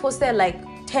what you posted like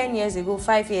 10 years ago,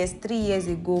 5 years, 3 years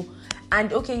ago,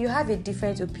 and okay, you have a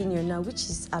different opinion now, which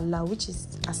is allowed, which is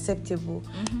acceptable,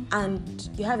 and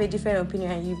you have a different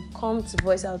opinion, and you come to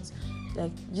voice out,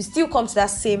 like you still come to that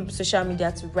same social media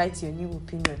to write your new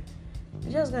opinion.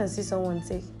 You're just gonna see someone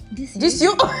say, "This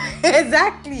you,"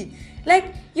 exactly.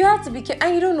 Like you have to be careful,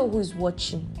 and you don't know who's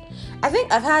watching. I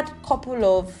think I've had a couple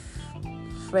of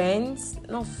friends,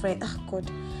 not friends. Oh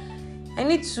God, I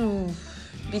need to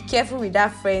be careful with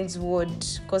that friend's word,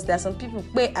 because there are some people.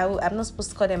 Wait, I'm not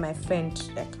supposed to call them my friend.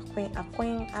 Like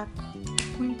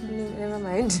never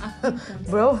mind,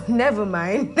 bro. Never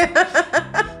mind.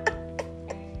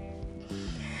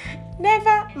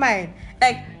 Never mind.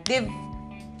 Like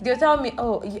they'll tell me,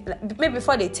 maybe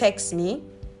before they text me.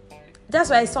 That's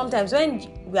why sometimes when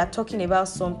we are talking about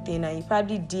something and you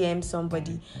probably DM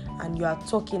somebody and you are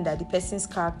talking that the person's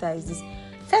character is this,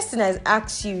 first thing I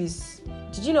ask you is,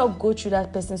 did you not go through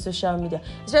that person's social media?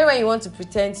 Especially when you want to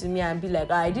pretend to me and be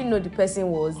like, I didn't know the person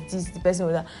was this, the person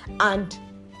was that. And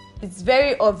it's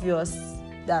very obvious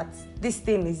that this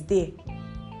thing is there.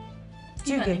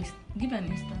 Give an instance. I don't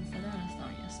understand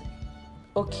what you're saying.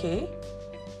 Okay.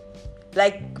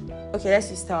 Let's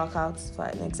use Tower out for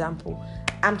an example.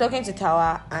 I'm talking to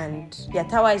Tower, and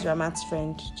Tower is Ramat's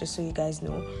friend, just so you guys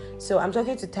know. So I'm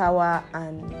talking to Tower,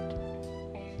 and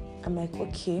I'm like,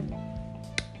 okay.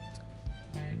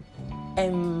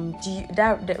 No.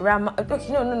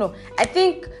 I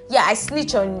think, I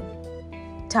snitch on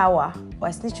Tower, or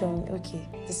I snitch on. Okay,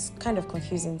 this is kind of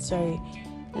confusing. Sorry,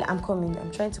 I'm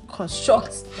trying to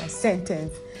construct my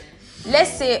sentence.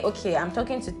 Let's say, okay, I'm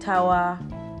talking to Tower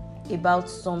about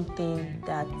something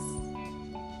that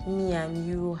me and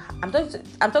you. I'm talking to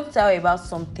Tower about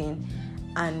something,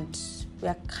 and we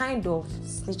are kind of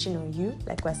snitching on you,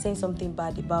 like we're saying something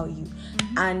bad about you,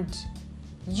 and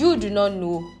you do not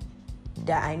know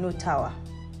that I know Tower.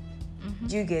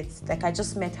 Do you get? Like, I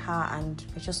just met her and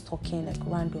we're just talking like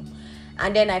random.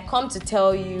 And then I come to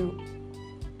tell you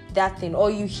that thing, or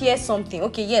you hear something.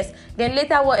 Okay, yes. Then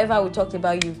later, whatever we talked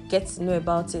about, you get to know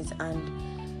about it,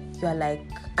 and you are like,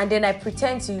 and then I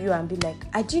pretend to you and be like,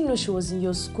 I didn't know she was in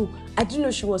your school. I didn't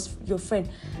know she was your friend.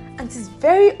 And it's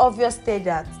very obvious there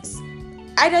that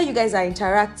either you guys are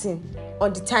interacting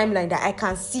on the timeline that I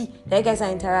can see that you guys are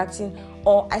interacting,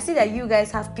 or I see that you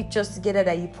guys have pictures together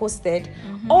that you posted,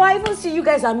 or I even see you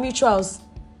guys are mutuals.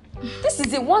 This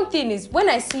is it. One thing is, when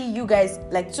I see you guys,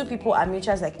 like two people are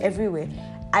mutuals like everywhere,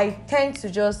 I tend to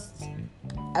just,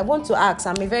 I want to ask,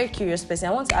 I'm a very curious person,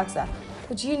 I want to ask her,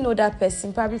 but do you know that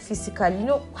person, probably physically? You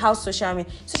know how social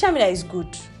media is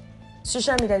good.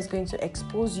 Social media is going to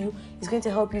expose you, it's going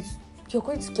to help you, you're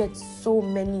going to get so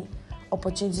many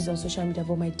opportunities on social media.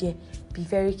 But my dear, be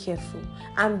very careful,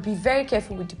 and be very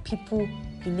careful with the people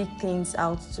you leak things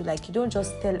out to. Like, you don't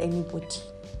just tell anybody.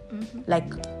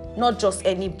 Like, not just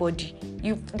anybody.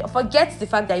 You forget the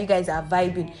fact that you guys are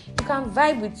vibing. You can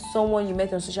vibe with someone you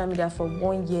met on social media for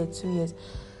 1 year, 2 years,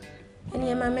 and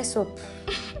you might mess up.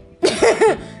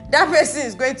 That person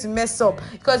is going to mess up,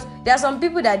 because there are some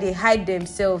people that they hide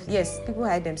themselves. Yes, people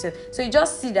hide themselves. So you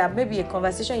just see that maybe a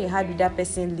conversation you had with that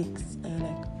person leaks, and you're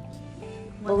like,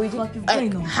 but we did,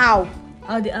 how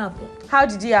did it happen? How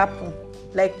did it happen?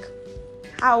 Like,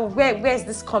 how? Where is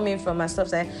this coming from and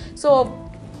stuff like that? So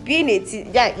being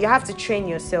you have to train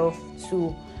yourself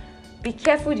to be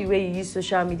careful the way you use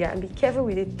social media, and be careful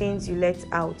with the things you let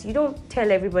out. You don't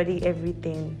tell everybody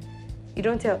everything. You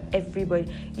don't tell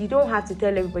everybody. You don't have to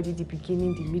tell everybody the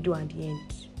beginning, the middle, and the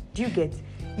end. Do you get?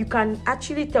 You can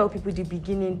actually tell people the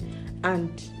beginning,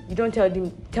 and you don't tell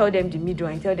them the middle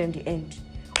and tell them the end.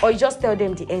 Or you just tell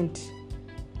them the end.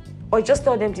 Or you just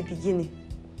tell them the beginning,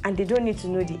 and they don't need to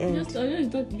know the end. You just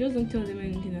don't tell them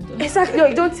anything at all. Exactly. No,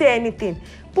 you don't say anything.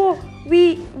 But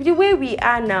the way we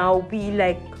are now,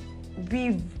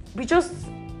 we just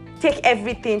take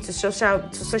everything to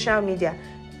social media.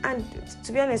 And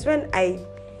to be honest, when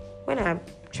I'm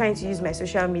trying to use my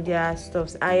social media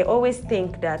stuff, I always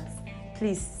think that,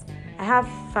 please, I have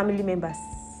family members.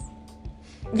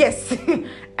 Yes,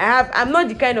 I'm not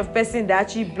the kind of person that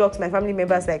actually blocks my family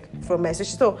members like from my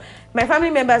social. So my family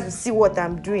members will see what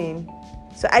I'm doing.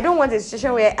 So I don't want a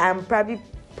situation where I'm probably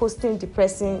posting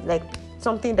depressing, like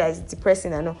something that is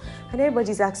depressing and all, and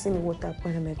everybody's asking me what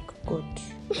happened. I'm like, God.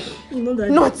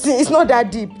 It's not that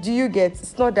deep. Do you get?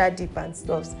 It's not that deep and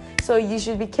stuff. So you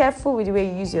should be careful with the way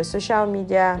you use your social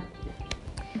media.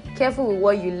 Careful with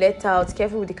what you let out.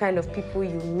 Careful with the kind of people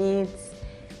you meet.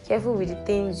 Careful with the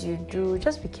things you do.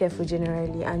 Just be careful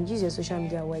generally, and use your social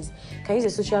media wise. You can use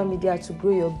your social media to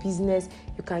grow your business.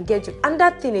 You can get your, and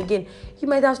that thing again, you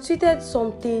might have tweeted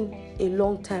something a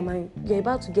long time and you're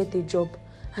about to get a job,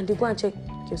 and they go and check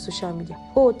your social media.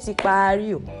 Oh,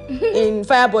 Tikpario. In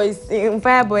Fireboys.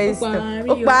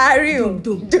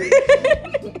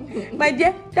 My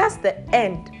dear, that's the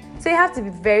end. So you have to be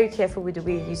very careful with the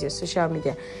way you use your social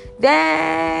media.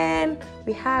 Then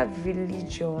we have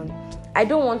religion. I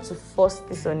don't want to force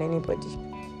this on anybody.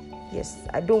 Yes,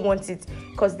 I don't want it,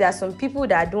 because there are some people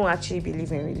that don't actually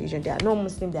believe in religion. They are not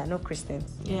Muslim, they are not Christians.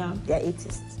 Yeah. They are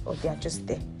atheists, or they are just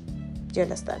there. Do you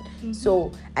understand?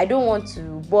 So I don't want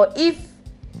to, but if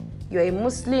you're a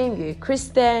Muslim, you're a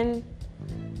Christian,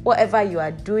 whatever you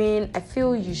are doing, I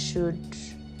feel you should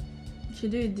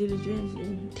do it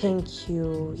diligently. Thank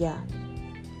you. Yeah.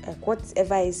 Like,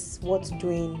 whatever is what's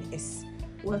doing is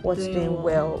what's doing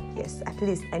well. Yes, at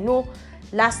least I know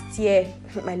last year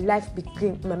my life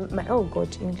became my oh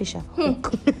God, English.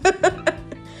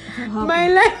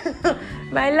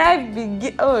 My life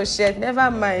began. Oh shit, never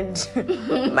mind.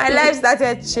 My life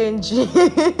started changing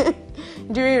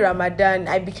during Ramadan.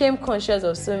 I became conscious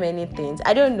of so many things.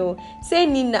 I don't know. Say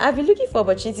Nina, I've been looking for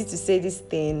opportunity to say this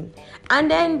thing, and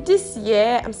then this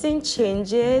year I'm seeing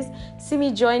changes. See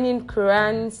me joining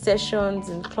Quran sessions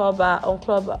in Clubhouse.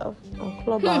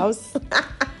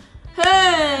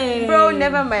 Hey, bro,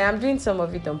 never mind. I'm doing some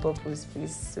of it on purpose,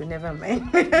 please. So never mind.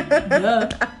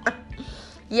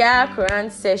 Yeah, Quran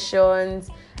sessions.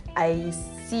 I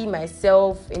see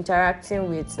myself interacting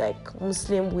with like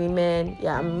Muslim women.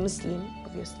 Yeah, I'm Muslim,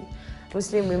 obviously.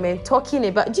 Muslim women talking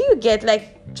about, do you get,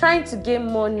 like, trying to gain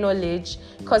more knowledge?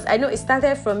 Because I know it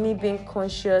started from me being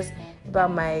conscious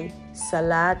about my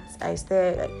salat. I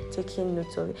started like taking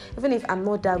notes of it. Even if I'm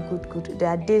not that good, there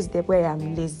are days there where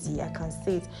I'm lazy, I can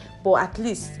say it, but at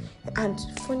least, and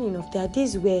funny enough, there are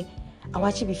days where I'll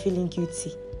actually be feeling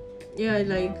guilty. Yeah,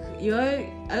 like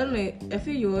I don't know. I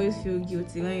feel you always feel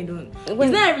guilty when you don't.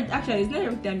 It's not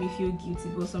every time you feel guilty,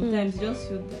 but sometimes you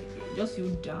just feel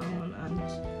down and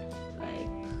like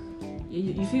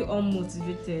you feel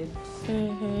unmotivated,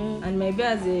 Mm-hmm. and maybe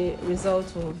as a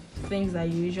result of things that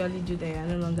you usually do that you're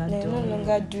no longer They're doing, no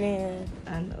longer doing.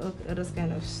 and all those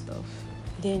kind of stuff.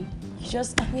 Then you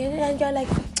just and you're like,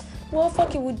 well,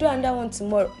 fuck it, we'll do another one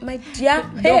tomorrow, my dear.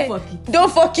 Don't fuck it.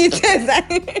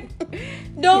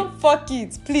 Don't fuck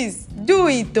it, please do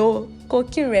it though.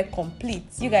 Cooking complete.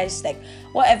 You guys, like,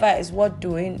 whatever is worth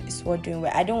doing is worth doing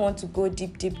well. I don't want to go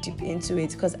deep into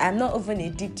it because I'm not even a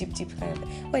deep kind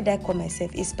of. What do I call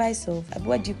myself? A spice of.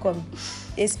 What do you call me?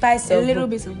 A spice of. A little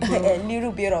bit of both. A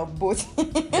little bit of both.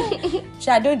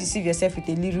 Sure, don't deceive yourself with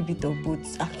a little bit of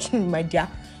both. Actually, my dear,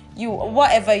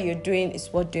 whatever you're doing is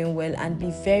worth doing well, and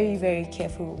be very, very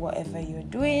careful with whatever you're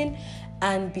doing,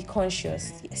 and be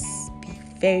conscious. Yes, be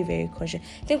very, very conscious.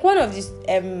 I think one of these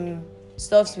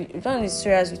stuffs, one of the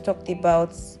surahs we talked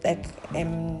about, like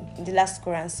in the last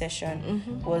Quran session,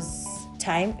 was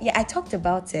time. Yeah, I talked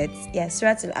about it. Yeah,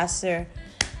 Surah Al-Asr,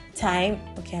 time.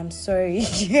 Okay, I'm sorry,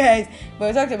 guys, but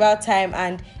we talked about time,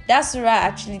 and that surah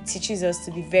actually teaches us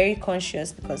to be very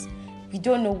conscious because we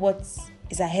don't know what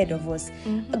is ahead of us.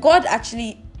 God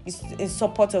actually is in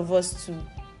support of us to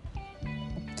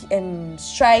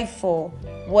strive for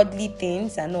worldly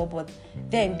things and all, but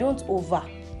then don't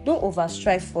over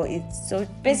strive for it. So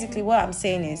basically what I'm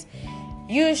saying is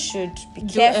you should be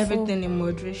do careful. everything in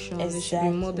moderation. Exactly. You should be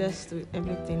modest with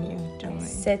everything you're doing.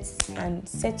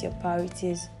 Set your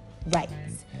priorities right.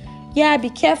 Yeah,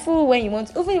 be careful when you want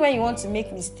to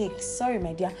make mistakes. Sorry,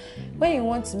 my dear. When you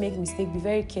want to make mistakes, be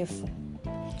very careful.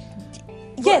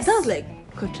 Yes, that's like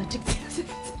contradicting.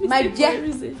 My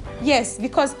dear. Yes,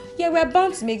 because we're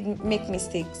bound to make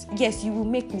mistakes. Yes, you will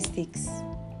make mistakes.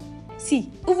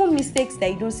 See, even mistakes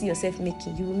that you don't see yourself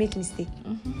making, you will make mistake.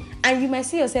 And you might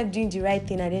see yourself doing the right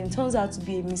thing and then it turns out to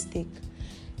be a mistake.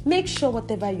 Make sure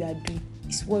whatever you are doing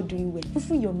is worth doing well,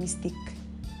 even your mistake.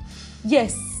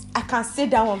 Yes, I can say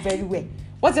that one very well.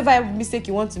 Whatever mistake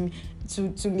you want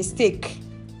to mistake,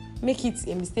 make it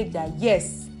a mistake that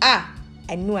yes,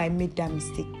 I know I made that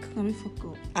mistake. Let me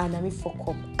fuck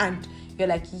up. And you're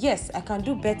like, yes, I can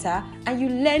do better, and you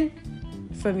learn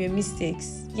from your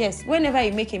mistakes. Yes, whenever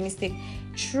you make a mistake,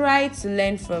 try to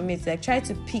learn from it. Like, try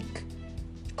to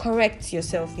correct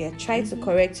yourself. Yeah, try to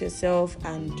correct yourself,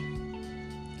 and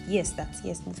yes,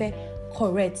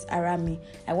 correct Arami.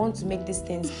 I want to make these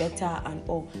things better and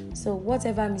all. So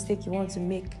whatever mistake you want to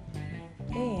make,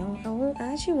 hey,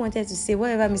 I actually wanted to say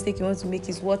whatever mistake you want to make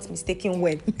is worth mistaking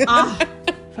well.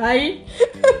 Fine.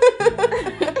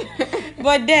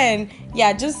 But then,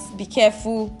 yeah, just be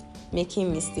careful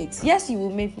making mistakes. Yes, you will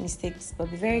make mistakes, but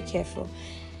be very careful.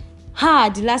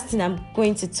 The last thing I'm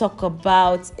going to talk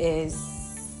about is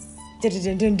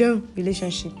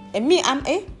relationship. And me,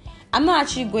 I'm not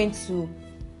actually going to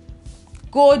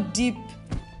go deep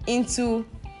into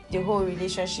the whole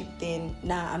relationship thing.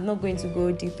 Nah, I'm not going to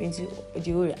go deep into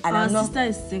the whole. And Our sister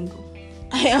is single.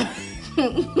 I am.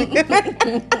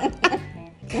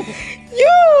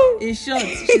 In short,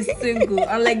 she's single.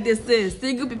 And like they say,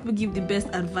 single people give the best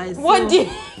advice. What do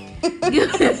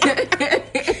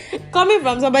coming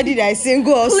from somebody that is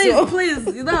single also. Please,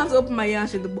 you don't have to open my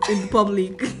yash in the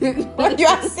public. When you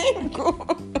are single.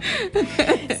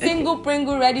 Single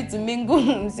Pringle ready to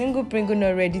mingle. Single Pringle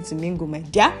not ready to mingle, my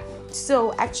dear.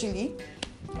 So actually,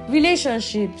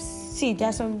 relationships. See, there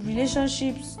are some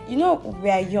relationships, we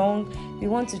are young, we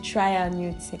want to try out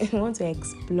new things, we want to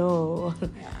explore.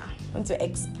 Want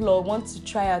to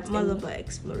try out. I'm all about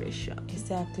exploration.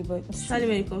 Exactly, but especially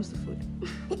when it comes to food.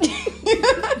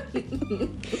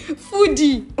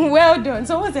 Foodie, well done.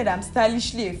 Someone said I'm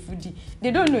stylishly a foodie.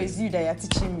 They don't know it's you that you're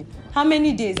teaching me. How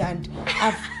many days? And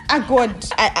I've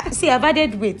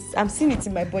added weight. I'm seeing it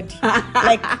in my body.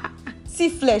 Like, see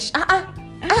flesh.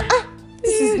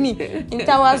 This is me in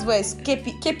Towers West.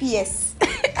 KPS.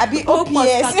 I be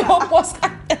OPS.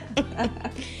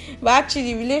 But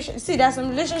actually, there's some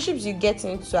relationships you get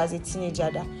into as a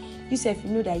teenager that you self,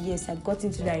 that yes, I got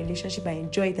into that relationship, I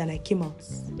enjoyed it, and I came out.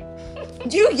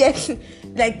 Do you get,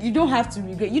 like, you don't have to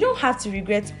regret. You don't have to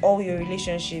regret all your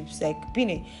relationships. Like,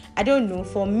 I don't know,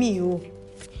 for me,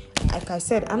 like I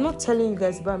said, I'm not telling you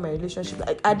guys about my relationship.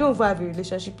 Like, I don't even have a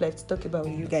relationship life to talk about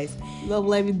with you guys. Love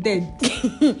life is dead.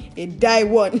 A die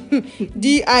one.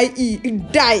 DIE.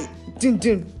 Die.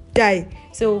 Dun, die.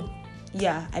 So,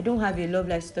 yeah, I don't have a love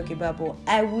life to talk about, but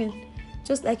I will,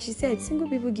 just like she said, single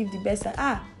people give the best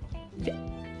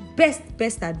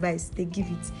advice. They give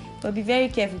it, but be very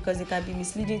careful because they can be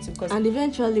misleading too. And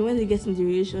eventually, when they get in the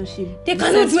relationship, they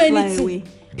cannot do anything.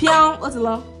 Piao, what's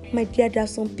love? My dear, there are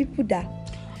some people that,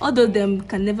 although them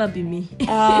can never be me.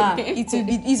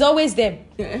 It's always them,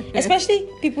 especially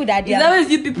people that it's always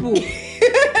you people.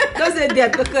 Don't say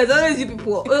that because it's always you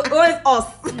people. Always us.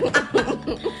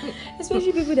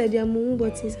 Especially people that their mumu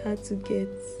button is hard to get.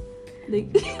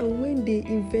 Like, And when they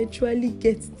eventually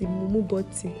get the mumu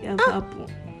button,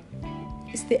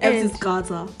 it's the end. everything's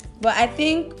scatter. But I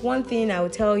think one thing I will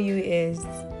tell you is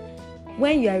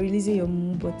when you are releasing your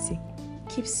mumu button,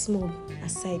 keep small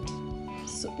aside.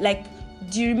 So, like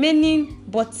the remaining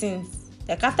buttons,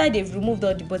 like after they've removed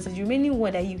all the buttons, the remaining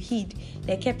one that you hid,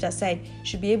 they're kept aside,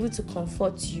 should be able to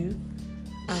comfort you.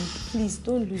 And please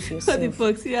don't lose What the yourself.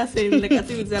 fuck? See, I saying like I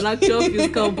think it's an actual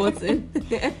physical button.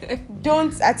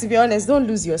 To be honest, don't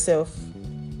lose yourself.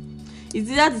 It's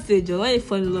easier to say, Joe, when you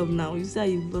fall in love now, you say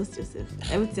you've lost yourself.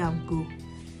 Everything I'm go.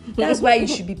 That's why you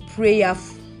should be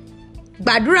prayerful.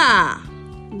 Badra.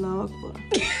 Allahu Akbar.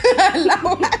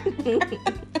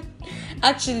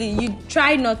 Actually, you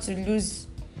try not to lose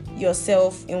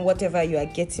yourself in whatever you are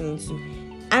getting into.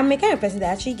 I'm a kind of person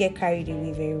that actually get carried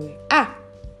away very well. I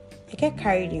get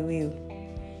carried away.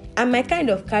 And my kind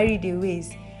of carried away is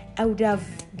I would have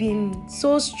been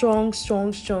so strong,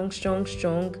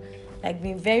 like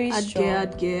being very strong.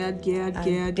 I'd get.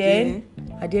 And then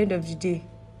at the end of the day,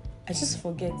 I just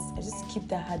forget. I just keep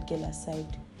that hard girl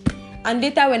aside. And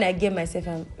later when I get myself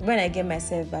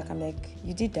back, I'm like,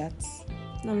 you did that.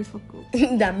 Let me fuck up.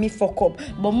 That me fuck up.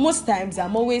 But most times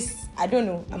I'm always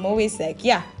like,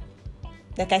 yeah.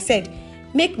 Like I said,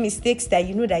 make mistakes that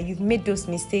you know that you've made those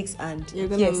mistakes and You're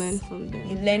gonna learn from them.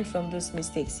 You learn from those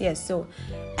mistakes. Yes. So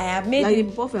I have made Like the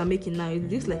puff I'm making now, it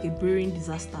looks like a brewing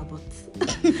disaster, but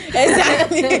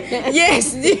exactly.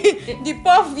 Yes, the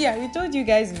puff. Yeah, we told you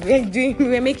guys we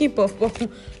were making puff.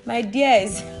 My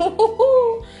dears.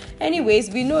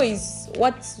 Anyways, we know is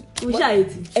what we shall eat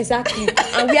it. Exactly.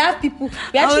 And we have people.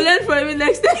 I'll learn from it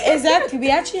next time. Exactly. We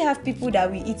actually have people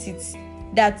that we eat it.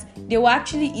 That they will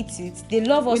actually eat it. They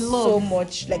love us so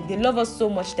much. Like they love us so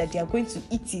much that they are going to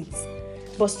eat it,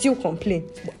 but still complain.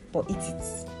 But eat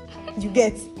it. You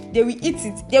get? They will eat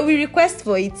it. They will request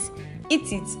for it.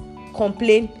 Eat it.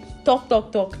 Complain. Talk,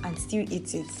 and still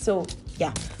eat it. So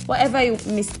yeah,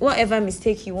 whatever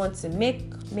mistake you want to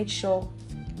make sure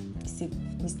it's a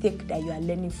mistake that you are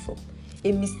learning from.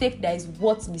 A mistake that is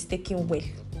worth mistaking well.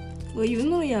 Well, you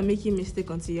know you're making mistake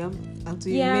until you made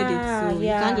it. So you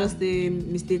can't just say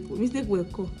mistake will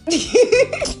go.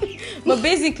 But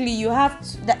basically, you have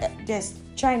to just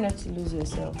try not to lose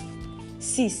yourself.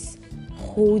 Sis,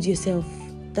 hold yourself.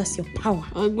 That's your power.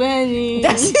 Ogbeni.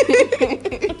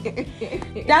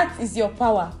 That is your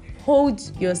power. Hold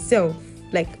yourself.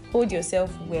 Like, hold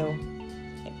yourself well.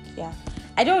 Yeah.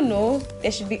 I don't know.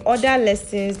 There should be other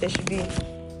lessons. There's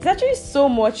actually so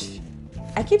much.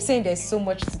 I keep saying there's so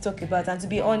much to talk about. And to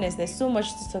be honest, there's so much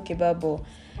to talk about. But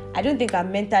I don't think I'm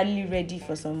mentally ready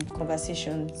for some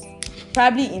conversations.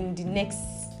 Probably in the next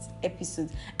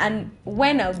episode. And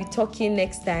when I'll be talking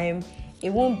next time,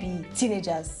 it won't be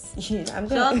teenagers. Shut up.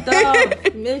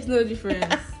 Makes no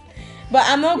difference. But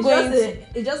I'm not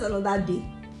it's just another day.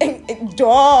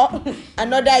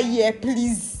 Another year,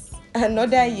 please.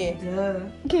 Another year. Yeah.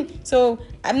 So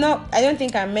I don't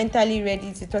think I'm mentally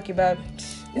ready to talk about.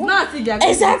 It's not as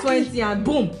if you're going to 20 and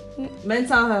boom,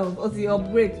 mental health or the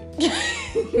upgrade.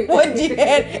 What the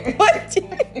hell?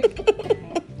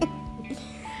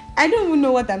 I don't even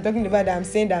know what I'm talking about. I'm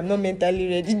saying that I'm not mentally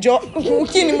ready.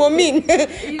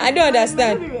 I don't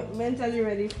understand. You're not mentally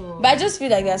ready for. But I just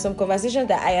feel like there are some conversations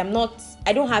that I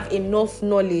don't have enough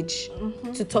knowledge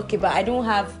to talk about. I don't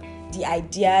have the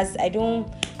ideas. I don't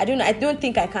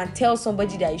think I can tell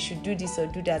somebody that you should do this or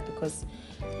do that because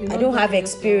I don't have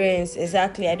experience.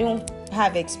 Exactly. I don't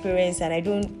have experience and I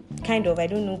don't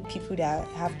know people that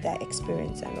have that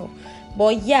experience and all.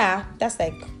 But yeah, that's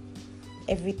like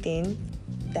everything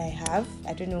that I have.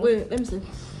 I don't know. Wait, let me see.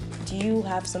 Do you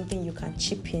have something you can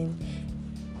chip in?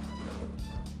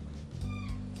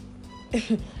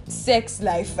 Sex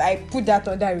life, I put that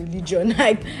under religion.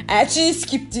 I actually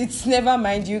skipped it. Never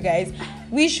mind, you guys.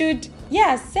 We should,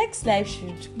 sex life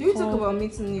should. Do you talk about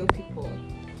meeting new people?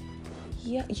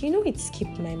 Yeah, it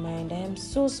skipped my mind. I am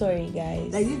so sorry,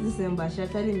 guys. Like this December, she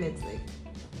actually met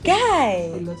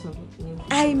guy. a lot of new.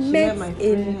 I met my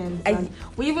friends.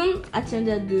 We even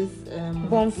attended this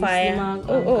bonfire.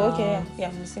 Okay,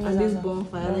 yeah. And this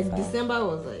bonfire. Like December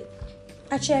was like.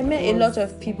 Actually, I met a lot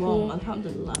of people. Bomb.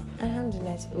 Alhamdulillah.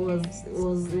 Alhamdulillah. It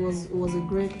was a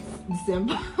great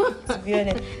December. To be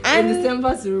honest. And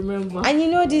December to remember.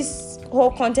 And this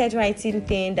whole content writing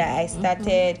thing that I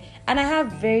started, and I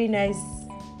have very nice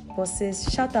bosses.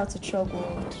 Shout out to Trog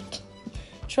World.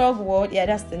 Trog World, yeah,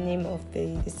 that's the name of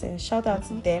the thing. Shout out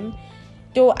to them.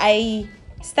 Though I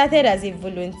started as a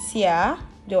volunteer,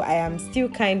 though I am still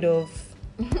kind of,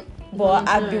 but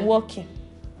I've been working.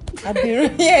 I've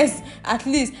been yes, at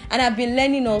least. And I've been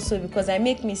learning also because I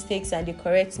make mistakes and they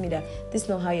correct me that this is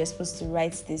not how you're supposed to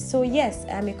write this. So yes,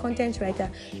 I'm a content writer.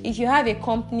 If you have a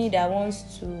company that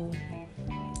wants to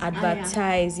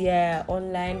advertise,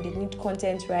 online, they need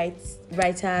content writers,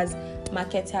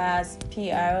 marketers,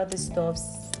 PR, all this stuff.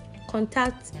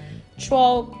 Contact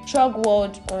Trog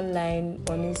World Online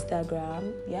on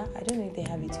Instagram. Yeah, I don't know if they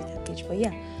have a Twitter page, but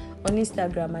yeah, on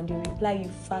Instagram, and they reply you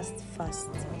fast.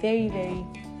 Very, very,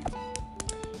 I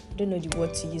don't know the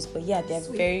word to use, but yeah, they're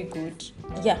very good.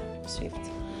 Yeah, swift.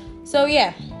 So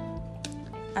yeah,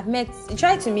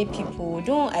 try to meet people.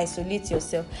 Don't isolate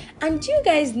yourself. And do you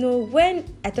guys know, when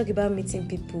I talk about meeting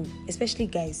people, especially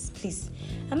guys, please,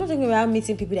 I'm not talking about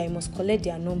meeting people that you must collect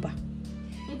their number.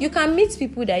 You can meet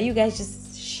people that you guys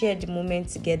just share the moment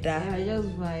together. Yeah,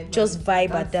 just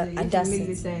vibe at that. And that's it.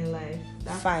 it. In life.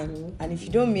 That's Fine. cool. And if you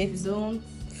don't meet,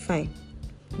 fine.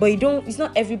 But it's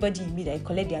not everybody you meet that you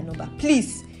collect their number.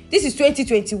 Please, this is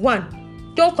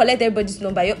 2021. Don't collect everybody's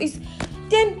number.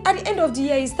 Then at the end of the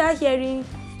year, you start hearing,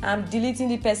 I'm deleting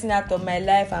the person out of my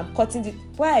life. I'm cutting the.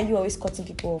 Why are you always cutting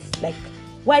people off? Like,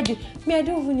 why do I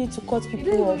don't even need to cut people off.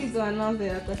 You don't even need to announce that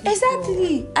you're cutting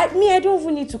exactly. I don't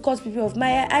even need to cut people off.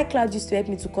 My iCloud used to help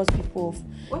me to cut people off.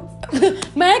 What?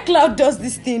 My iCloud does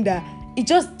this thing that it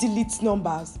just deletes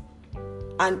numbers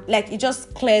and like it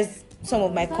just clears some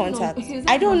of my contacts.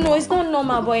 I don't know. It's not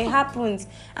normal, but it happens.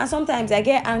 And sometimes I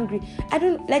get angry. I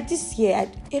don't like this year. I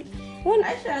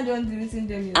don't deleting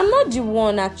them. I'm not the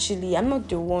one actually. I'm not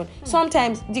the one.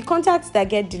 Sometimes the contacts that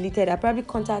get deleted are probably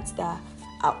contacts that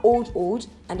are old,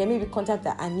 and then maybe contacts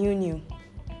that are new.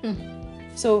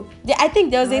 So I think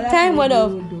there was a time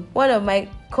one of my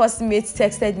classmates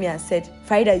texted me and said,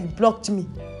 "Farida, you blocked me."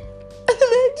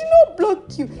 I did not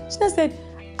block you. She just said,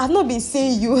 "I've not been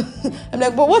seeing you." I'm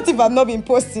like, but what if I've not been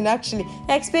posting actually?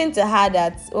 I explained to her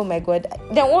that, oh my God.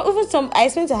 Then I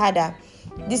explained to her that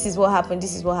this is what happened.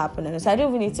 And so I don't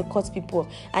even need to cut people off.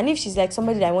 And if she's like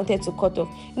somebody that I wanted to cut off,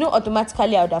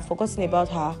 automatically I would have forgotten about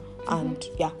her. And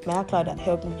yeah, my iCloud had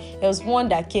helped me. There was one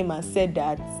that came and said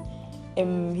that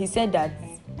he said that,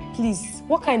 please,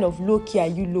 what kind of low-key are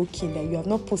you low-key that you have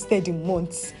not posted in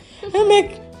months? I'm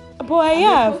like, but I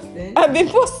have. I've been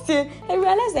posting. I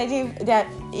realized that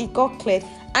it got cleared.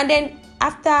 And then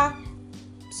after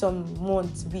some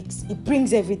months, weeks, it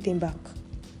brings everything back.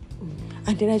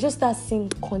 And then I just start seeing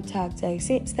contacts. I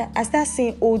start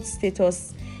seeing old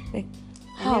status. Like,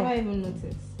 how? I never even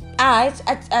noticed.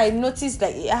 I noticed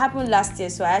like it happened last year,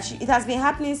 so it has been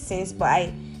happening since, but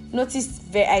I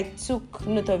noticed I took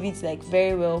note of it like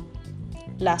very well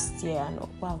last year. And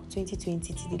wow,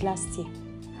 2020 to the last year.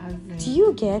 Do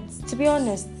you get, to be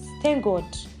honest, thank God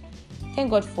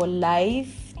for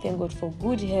life, thank God for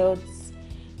good health,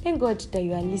 thank God that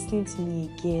you are listening to me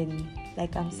again.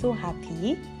 Like, I'm so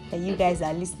happy that you guys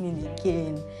are listening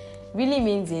again. Really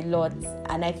means a lot,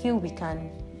 and I feel we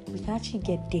can actually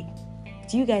get there.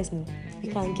 Do you guys know we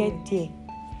can get there?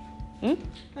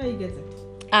 How you get it?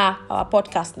 Our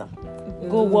podcast now.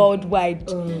 Go worldwide.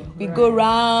 We go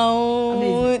round.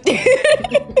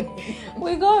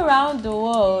 We go around the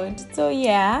world. So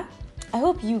yeah, I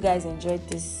hope you guys enjoyed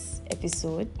this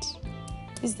episode.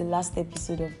 This is the last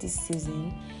episode of this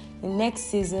season. The next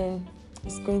season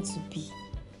is going to be,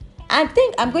 I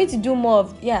think I'm going to do more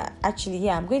of,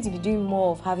 I'm going to be doing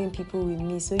more of having people with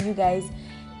me. So you guys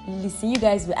listen,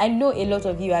 I know a lot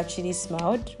of you actually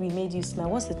smiled. We made you smile.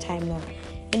 What's the time now?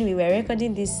 Anyway, we're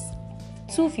recording this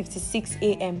 2:56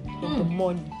 a.m. in the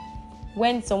morning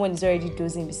when someone is already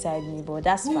dozing beside me, but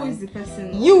that's fine. Who is the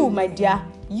person? You, my dear.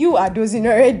 You are dozing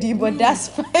already, but that's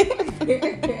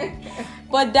fine.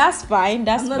 But that's fine.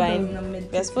 That's fine.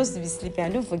 We're supposed to be sleeping.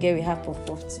 And don't forget we have puff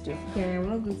to do. Yeah, I'm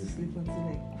not going to sleep until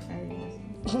like 5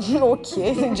 hours.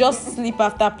 Okay, just sleep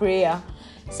after prayer.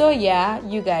 So yeah,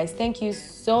 you guys, thank you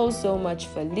so much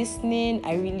for listening.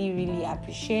 I really, really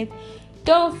appreciate.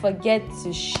 Don't forget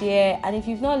to share, and if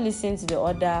you've not listened to the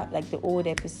old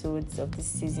episodes of this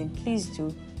season, please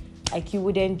do. Like, you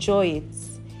would enjoy it,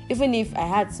 even if I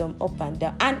had some up and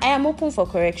down. And I am open for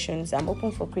corrections. I'm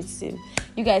open for criticism.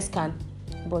 You guys can,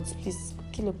 but please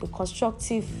kill up a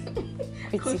constructive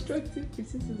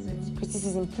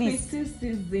criticism, please.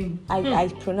 Criticism. I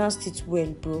pronounced it well,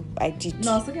 bro. I did.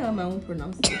 No, I was talking about my own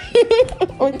pronunciation.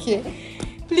 Okay.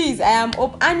 Please, I am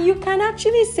up, and you can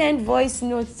actually send voice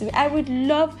notes to me. I would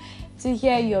love to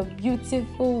hear your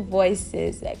beautiful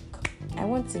voices. Like, I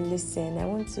want to listen. I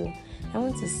want to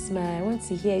smile. I want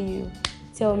to hear you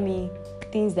tell me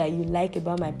things that you like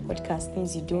about my podcast,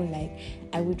 things you don't like.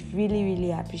 I would really,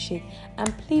 really appreciate.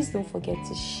 And please don't forget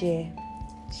to share.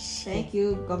 Thank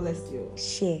you. God bless you.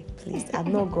 Share, please.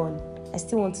 I'm not gone. I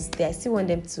still want to stay. I still want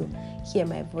them to hear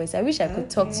my voice. I wish I could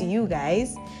talk to you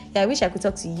guys. Yeah, I wish I could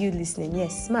talk to you listening.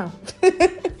 Yes, smile.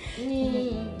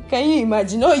 Can you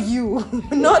imagine? Not you.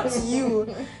 Not you.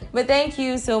 But thank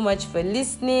you so much for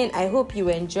listening. I hope you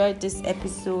enjoyed this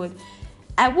episode.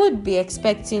 I would be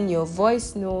expecting your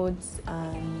voice notes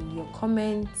and your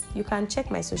comments. You can check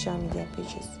my social media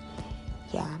pages.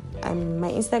 Yeah,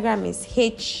 my Instagram is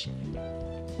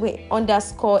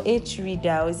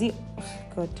 _HReader. Is it? Oh,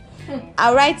 God.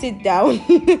 I'll write it down.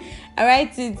 I'll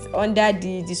write it under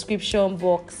the description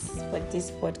box for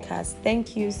this podcast.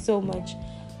 Thank you so much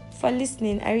for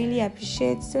listening. I really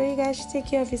appreciate it. So you guys should take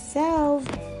care of yourself.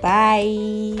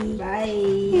 Bye.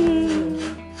 Bye.